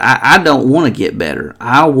said, I don't want to get better.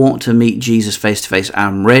 I want to meet Jesus face to face.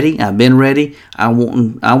 I'm ready. I've been ready. I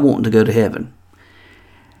want to go to heaven.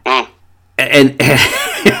 And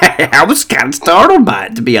I was kind of startled by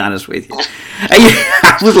it, to be honest with you.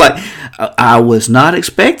 I was like, I was not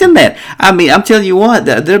expecting that. I mean, I'm telling you what,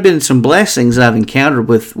 there have been some blessings I've encountered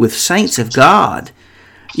with saints of God,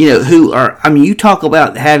 who are, I mean, you talk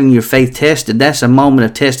about having your faith tested. That's a moment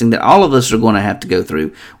of testing that all of us are going to have to go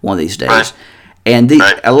through one of these days. Right. And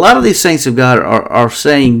a lot of these saints of God are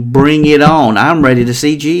saying, bring it on. I'm ready to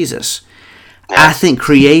see Jesus. Yeah. I think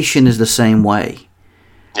creation is the same way.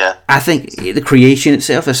 Yeah. I think the creation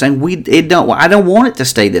itself is saying, I don't want it to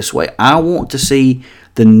stay this way. I want to see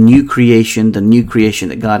the new creation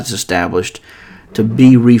that God has established to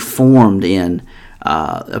be reformed in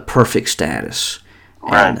a perfect status.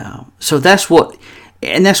 Right. And, so that's what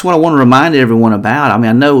I want to remind everyone about. I mean,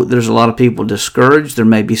 I know there's a lot of people discouraged. There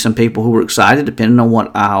may be some people who are excited, depending on what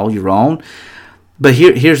aisle you're on. But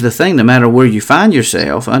here's the thing. No matter where you find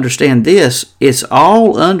yourself, understand this. It's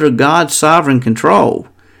all under God's sovereign control.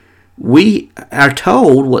 We are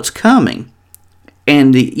told what's coming.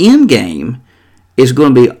 And the end game is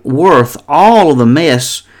going to be worth all of the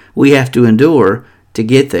mess we have to endure to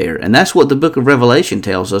get there. And that's what the book of Revelation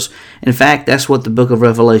tells us. In fact, that's what the book of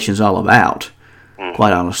Revelation is all about.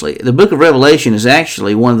 Quite honestly, the book of Revelation is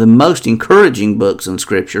actually one of the most encouraging books in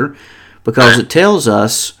Scripture because it tells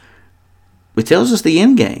us the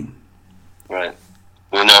end game. Right.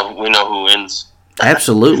 We know who wins.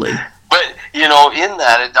 Absolutely. But in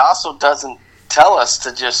that, it also doesn't tell us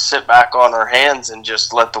to just sit back on our hands and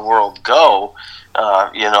just let the world go.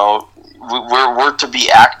 We're to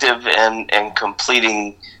be active and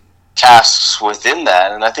completing tasks within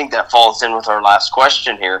that, and I think that falls in with our last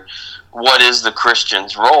question here. What is the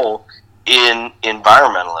Christian's role in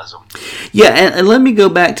environmentalism? Yeah, and let me go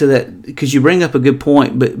back to that because you bring up a good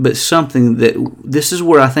point, but something this is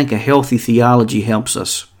where I think a healthy theology helps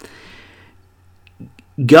us.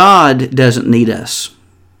 God doesn't need us.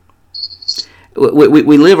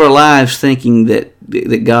 We live our lives thinking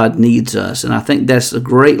that God needs us, and I think that's a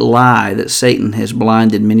great lie that Satan has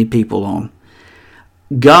blinded many people on.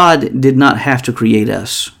 God did not have to create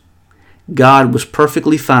us. God was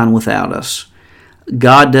perfectly fine without us.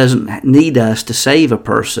 God doesn't need us to save a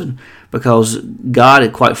person because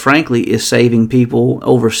God, quite frankly, is saving people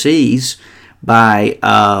overseas by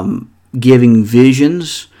giving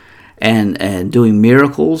visions and doing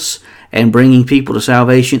miracles and bringing people to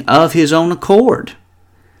salvation of His own accord.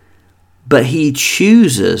 But He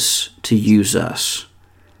chooses to use us.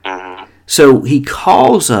 So He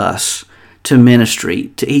calls us to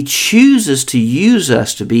ministry. He chooses to use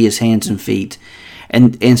us to be His hands and feet.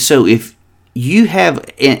 And so if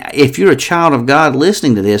you're a child of God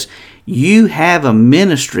listening to this, you have a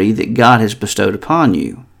ministry that God has bestowed upon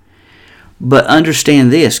you. But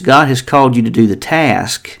understand this, God has called you to do the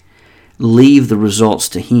task. Leave the results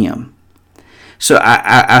to Him. So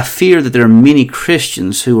I fear that there are many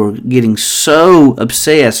Christians who are getting so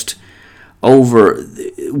obsessed over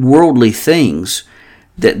worldly things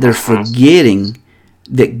that they're forgetting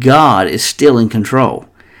that God is still in control.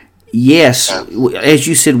 Yes, as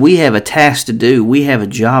you said, we have a task to do. We have a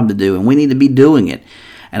job to do, and we need to be doing it.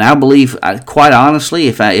 And I believe, quite honestly,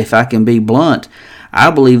 if I can be blunt, I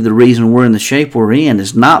believe the reason we're in the shape we're in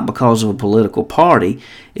is not because of a political party.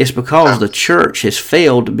 It's because the church has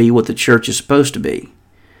failed to be what the church is supposed to be.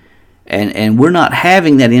 And we're not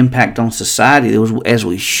having that impact on society as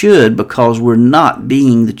we should because we're not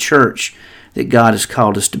being the church that God has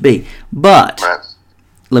called us to be. But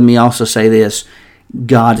let me also say this,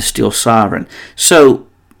 God is still sovereign. So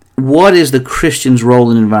what is the Christian's role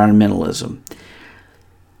in environmentalism?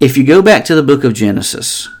 If you go back to the book of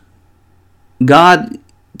Genesis, God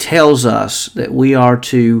tells us that we are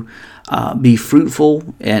to be fruitful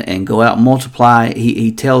and go out and multiply.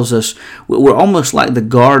 He tells us we're almost like the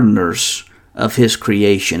gardeners of His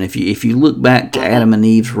creation. If you look back to Adam and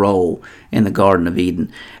Eve's role in the Garden of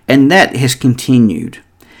Eden, and that has continued.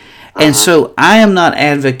 And so I am not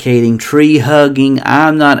advocating tree hugging.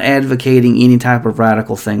 I'm not advocating any type of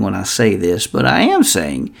radical thing when I say this, but I am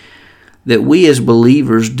saying that we as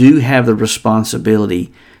believers do have the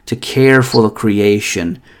responsibility to care for the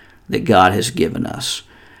creation that God has given us.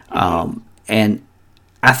 And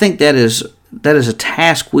I think that is a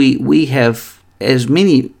task we have, as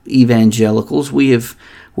many evangelicals, we have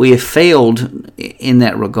failed in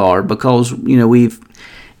that regard, because we've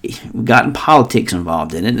gotten politics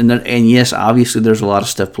involved in it, and yes, obviously there's a lot of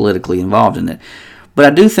stuff politically involved in it. But I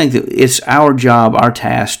do think that it's our job, our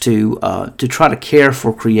task, to try to care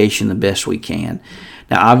for creation the best we can.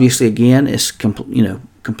 Now, obviously, again, it's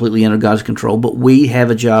completely under God's control, but we have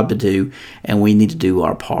a job to do, and we need to do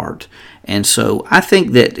our part. And so I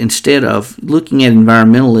think that instead of looking at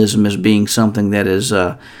environmentalism as being something that is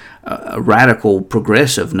a radical,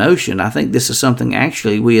 progressive notion, I think this is something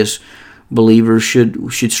actually we as believers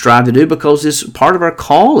should strive to do, because it's part of our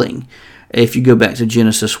calling, if you go back to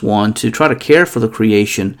Genesis 1, to try to care for the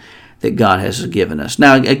creation that God has given us.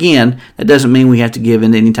 Now, again, that doesn't mean we have to give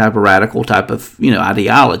in any type of radical type of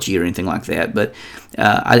ideology or anything like that, but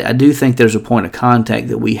I do think there's a point of contact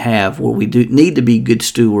that we have where we do need to be good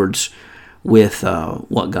stewards with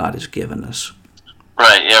what God has given us.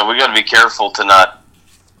 Right, yeah, we got to be careful to not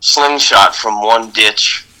slingshot from one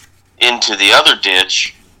ditch into the other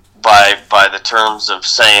ditch by the terms of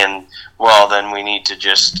saying, well, then we need to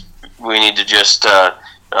just be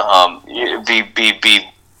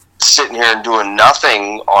sitting here and doing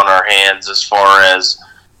nothing on our hands as far as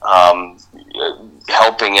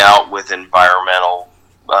helping out with environmental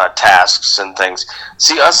tasks and things.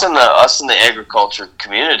 See, us in the agriculture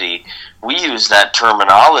community, we use that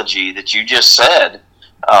terminology that you just said.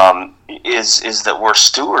 Is that we're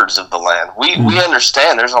stewards of the land. We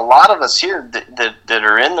understand. There's a lot of us here that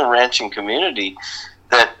are in the ranching community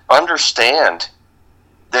that understand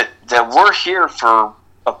that we're here for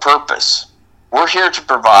a purpose. We're here to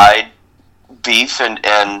provide beef and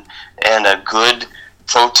a good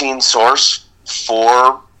protein source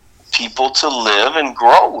for people to live and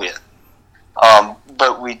grow with.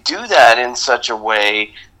 But we do that in such a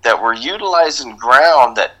way that we're utilizing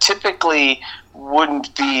ground that typically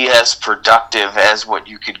wouldn't be as productive as what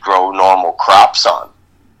you could grow normal crops on.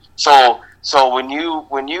 So when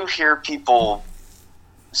you hear people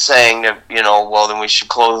saying that, well, then we should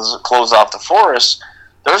close off the forest,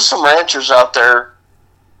 there's some ranchers out there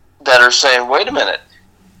that are saying, wait a minute,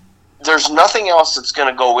 there's nothing else that's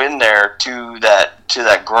going to go in there to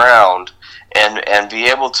that ground and be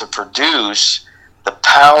able to produce the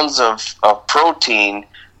pounds of protein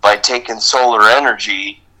by taking solar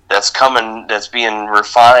energy that's being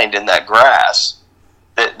refined in that grass,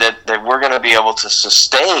 that we're going to be able to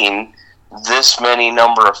sustain this many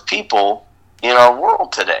number of people in our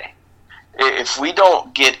world today. If we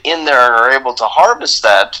don't get in there and are able to harvest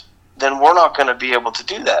that, then we're not going to be able to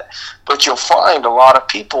do that. But you'll find a lot of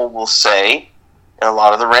people will say, and a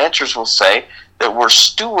lot of the ranchers will say, that we're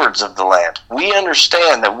stewards of the land. We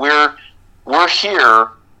understand that we're here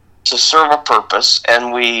to serve a purpose,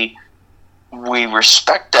 and we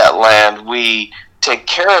respect that land. We take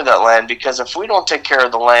care of that land, because if we don't take care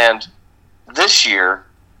of the land this year,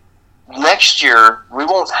 next year we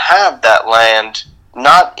won't have that land,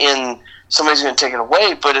 not in somebody's going to take it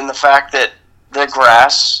away, but in the fact that the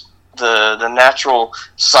grass, the natural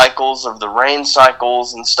cycles of the rain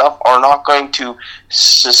cycles and stuff are not going to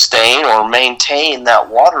sustain or maintain that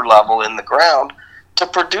water level in the ground to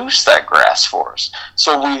produce that grass for us.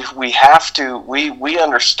 So we have to, we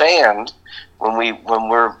understand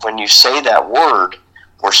when you say that word,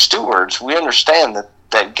 we're stewards, we understand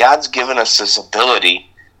that God's given us this ability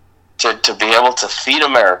to be able to feed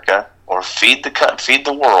America or feed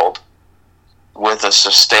the world with a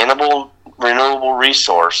sustainable, renewable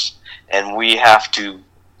resource, and we have to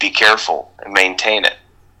be careful and maintain it.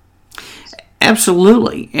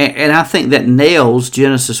 Absolutely, and I think that nails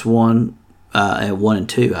Genesis 1 and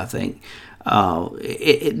 2, I think.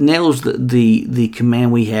 It nails the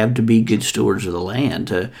command we have to be good stewards of the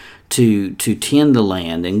land, to tend the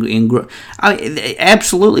land and grow.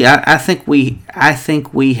 Absolutely, I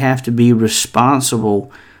think we have to be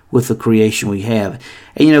responsible with the creation we have.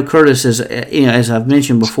 And Curtis, as I've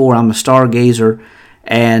mentioned before, I'm a stargazer,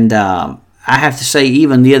 and I have to say,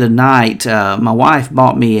 even the other night, my wife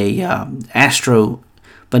bought me a astro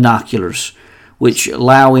binoculars, which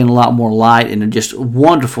allow in a lot more light, and are just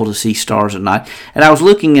wonderful to see stars at night. And I was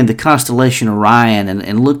looking at the constellation Orion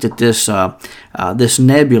and looked at this this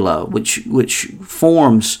nebula, which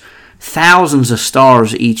forms thousands of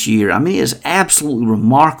stars each year. I mean, it is absolutely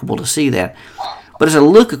remarkable to see that. But as I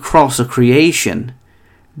look across the creation,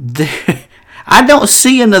 I don't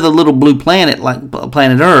see another little blue planet like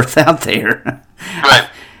planet Earth out there. Right.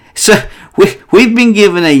 So we've been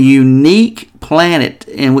given a unique planet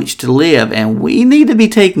in which to live, and we need to be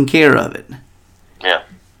taking care of it. Yeah.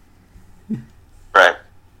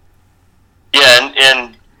 Yeah,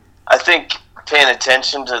 and I think paying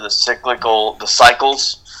attention to the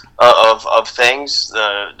cycles of things,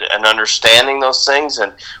 and understanding those things,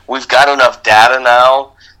 and we've got enough data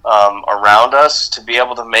now around us to be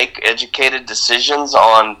able to make educated decisions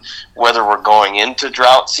on whether we're going into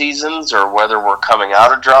drought seasons or whether we're coming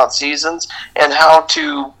out of drought seasons, and how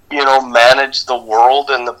to manage the world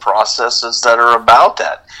and the processes that are about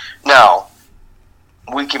that. Now,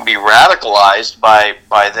 we can be radicalized by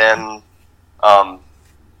then,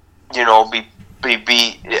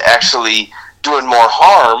 be actually doing more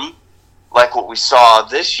harm, like what we saw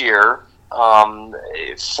this year.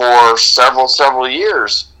 For several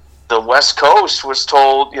years, the West Coast was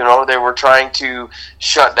told, they were trying to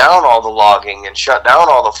shut down all the logging and shut down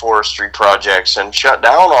all the forestry projects and shut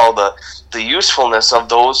down all the usefulness of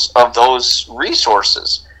those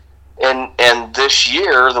resources. And this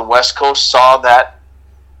year, the West Coast saw that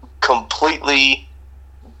completely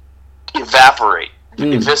eviscerate,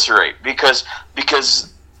 because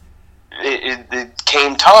it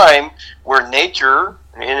came time where nature,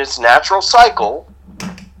 in its natural cycle,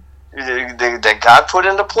 that God put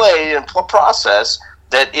into play and process,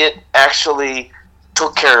 that it actually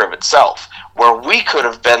took care of itself, where we could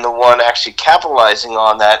have been the one actually capitalizing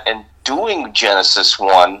on that and doing Genesis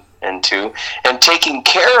 1 and 2 and taking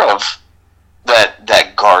care of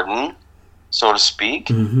that garden, so to speak.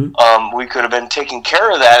 Mm-hmm. We could have been taking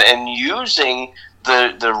care of that and using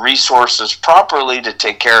the resources properly to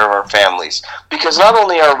take care of our families, because not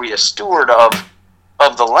only are we a steward of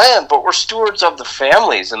the land, but we're stewards of the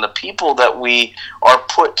families and the people that we are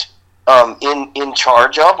put in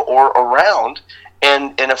charge of or around.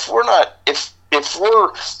 And if we're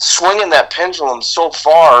swinging that pendulum so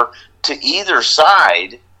far to either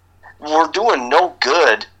side, we're doing no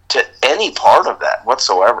good to any part of that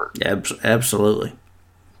whatsoever. Absolutely.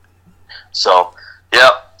 So, yeah,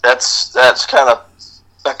 that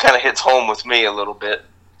kind of hits home with me a little bit.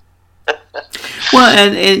 Well,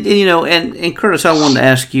 and Curtis, I wanted to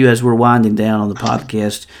ask you, as we're winding down on the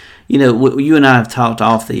podcast, you and I have talked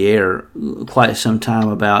off the air quite some time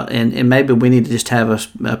about, and maybe we need to just have a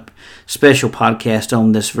special podcast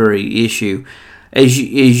on this very issue. As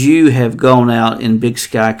you have gone out in Big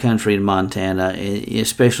Sky Country in Montana,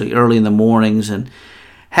 especially early in the mornings, and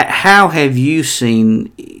how have you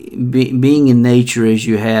seen, being in nature as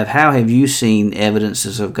you have, how have you seen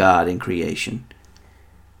evidences of God in creation?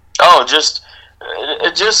 Oh, just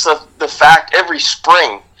the fact every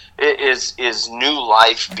spring is new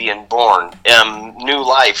life being born, new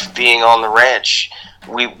life being on the ranch.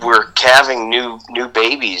 We're calving new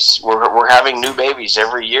babies. We're having new babies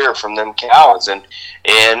every year from them cows, and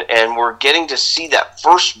we're getting to see that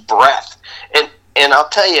first breath. And I'll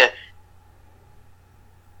tell you,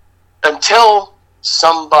 until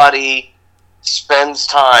somebody spends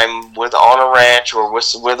time on a ranch or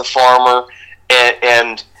with a farmer,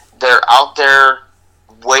 and they're out there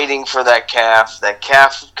waiting for that calf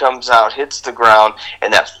comes out, hits the ground,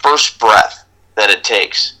 and that first breath that it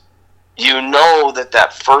takes,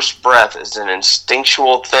 that first breath is an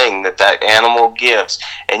instinctual thing that animal gives,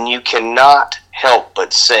 and you cannot help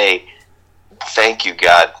but say, thank you,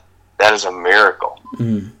 God. That is a miracle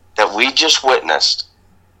that we just witnessed.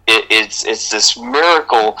 It's this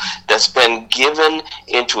miracle that's been given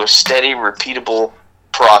into a steady, repeatable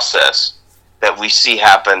process that we see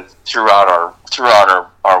happen throughout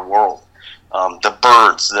our world. The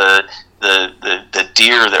birds, the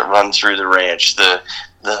deer that run through the ranch, the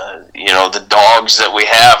dogs that we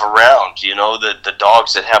have around, the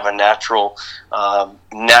dogs that have a natural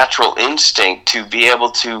instinct to be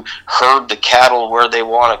able to herd the cattle where they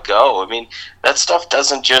want to go. I mean, that stuff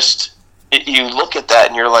doesn't just, you look at that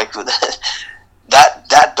and you're like,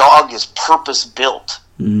 that dog is purpose built.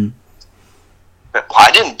 Mm.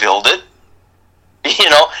 I didn't build it,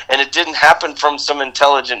 and it didn't happen from some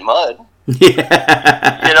intelligent mud. Yeah.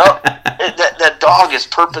 That dog is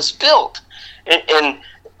purpose built. And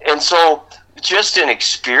so just an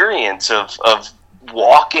experience of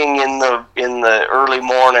walking in the early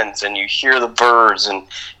mornings, and you hear the birds and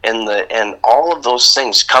all of those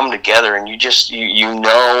things come together, and you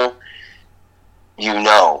know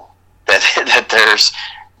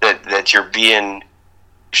that you're being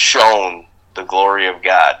shown the glory of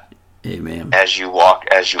God. Amen. As you walk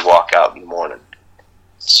out in the morning.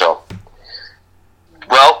 So,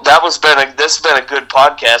 well, this has been a good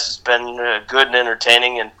podcast. It's been good and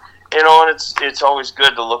entertaining, and it's always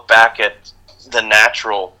good to look back at the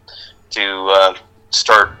natural, to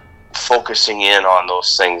start focusing in on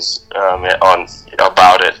those things,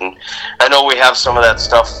 about it. And I know we have some of that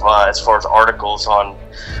stuff as far as articles on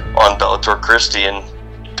Bellator Christi, and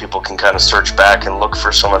people can kind of search back and look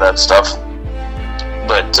for some of that stuff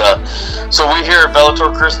But so we here at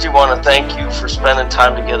Bellator Christi want to thank you for spending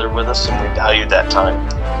time together with us, and we value that time.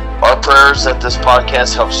 Our prayer is that this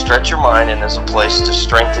podcast helps stretch your mind and is a place to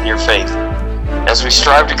strengthen your faith. As we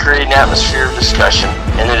strive to create an atmosphere of discussion,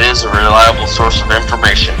 and it is a reliable source of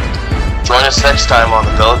information. Join us next time on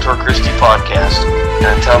the Bellator Christi podcast.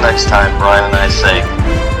 And until next time, Brian and I say,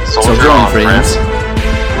 soldier on, friends.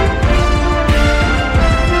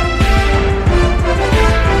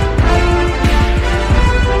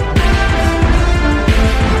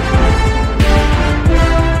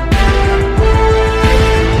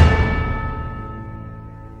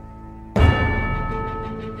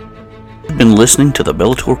 You've been listening to the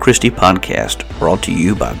Bellator Christi podcast, brought to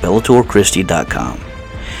you by BellatorChristi.com.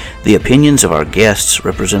 The opinions of our guests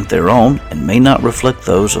represent their own and may not reflect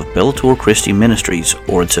those of Bellator Christi Ministries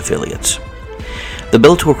or its affiliates. The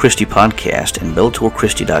Bellator Christi podcast and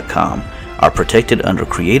BellatorChristi.com are protected under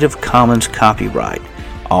Creative Commons copyright,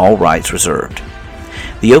 all rights reserved.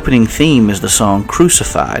 The opening theme is the song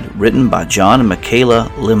Crucified, written by John and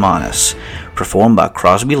Michaela Limanis, performed by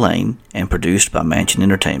Crosby Lane and produced by Mansion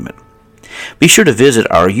Entertainment. Be sure to visit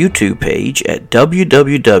our YouTube page at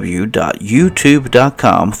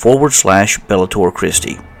www.youtube.com/Bellator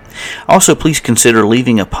Christi. Also, please consider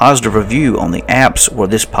leaving a positive review on the apps where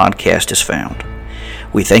this podcast is found.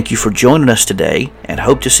 We thank you for joining us today and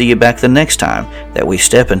hope to see you back the next time that we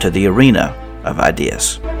step into the arena of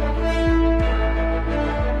ideas.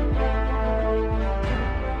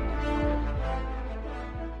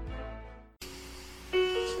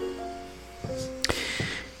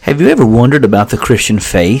 Have you ever wondered about the Christian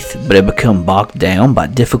faith, but have become bogged down by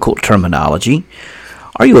difficult terminology?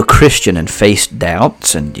 Are you a Christian and faced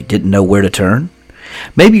doubts and you didn't know where to turn?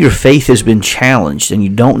 Maybe your faith has been challenged and you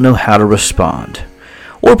don't know how to respond.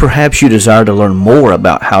 Or perhaps you desire to learn more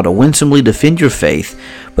about how to winsomely defend your faith,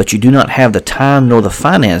 but you do not have the time nor the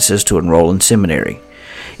finances to enroll in seminary.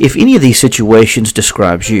 If any of these situations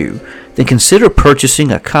describes you, then consider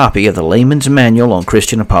purchasing a copy of the Layman's Manual on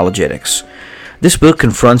Christian Apologetics. This book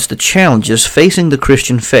confronts the challenges facing the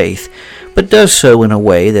Christian faith, but does so in a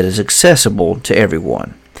way that is accessible to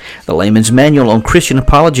everyone. The Layman's Manual on Christian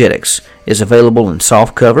Apologetics is available in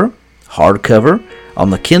softcover, hardcover, on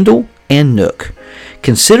the Kindle, and Nook.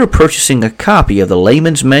 Consider purchasing a copy of the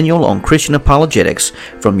Layman's Manual on Christian Apologetics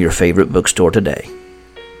from your favorite bookstore today.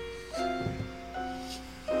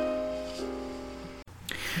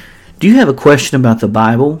 Do you have a question about the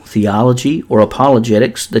Bible, theology, or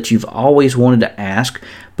apologetics that you've always wanted to ask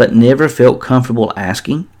but never felt comfortable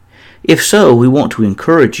asking? If so, we want to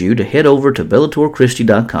encourage you to head over to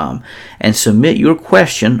BellatorChristi.com and submit your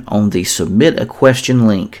question on the Submit a Question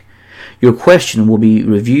link. Your question will be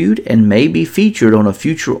reviewed and may be featured on a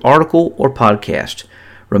future article or podcast.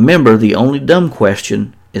 Remember, the only dumb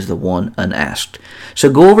question is the one unasked. So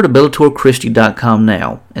go over to BellatorChristi.com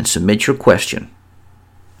now and submit your question.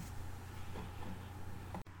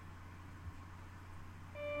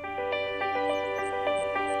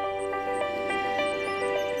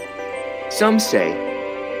 Some say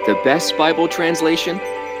the best Bible translation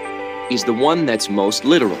is the one that's most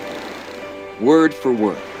literal, word for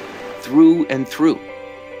word, through and through.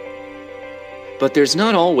 But there's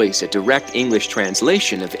not always a direct English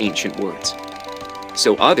translation of ancient words.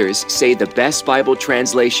 So others say the best Bible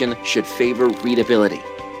translation should favor readability,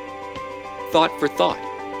 thought for thought,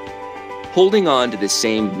 holding on to the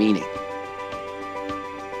same meaning.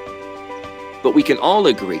 But we can all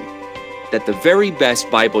agree that the very best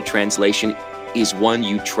Bible translation is one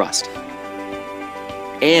you trust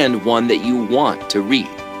and one that you want to read.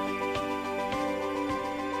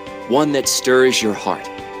 One that stirs your heart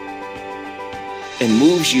and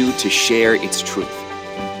moves you to share its truth.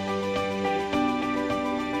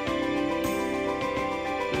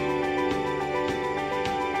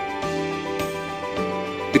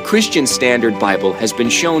 The Christian Standard Bible has been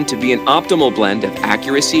shown to be an optimal blend of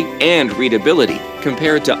accuracy and readability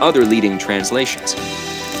compared to other leading translations.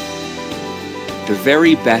 The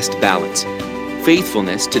very best balance,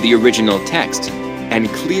 faithfulness to the original text, and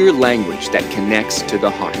clear language that connects to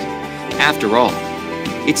the heart. After all,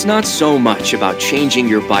 it's not so much about changing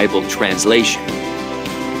your Bible translation,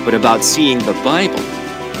 but about seeing the Bible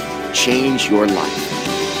change your life.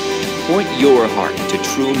 Point your heart to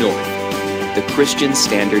true north, the Christian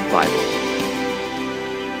Standard Bible.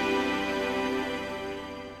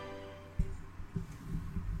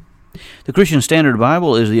 The Christian Standard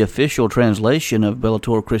Bible is the official translation of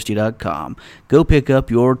BellatorChristi.com. Go pick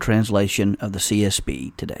up your translation of the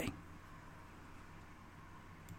CSB today.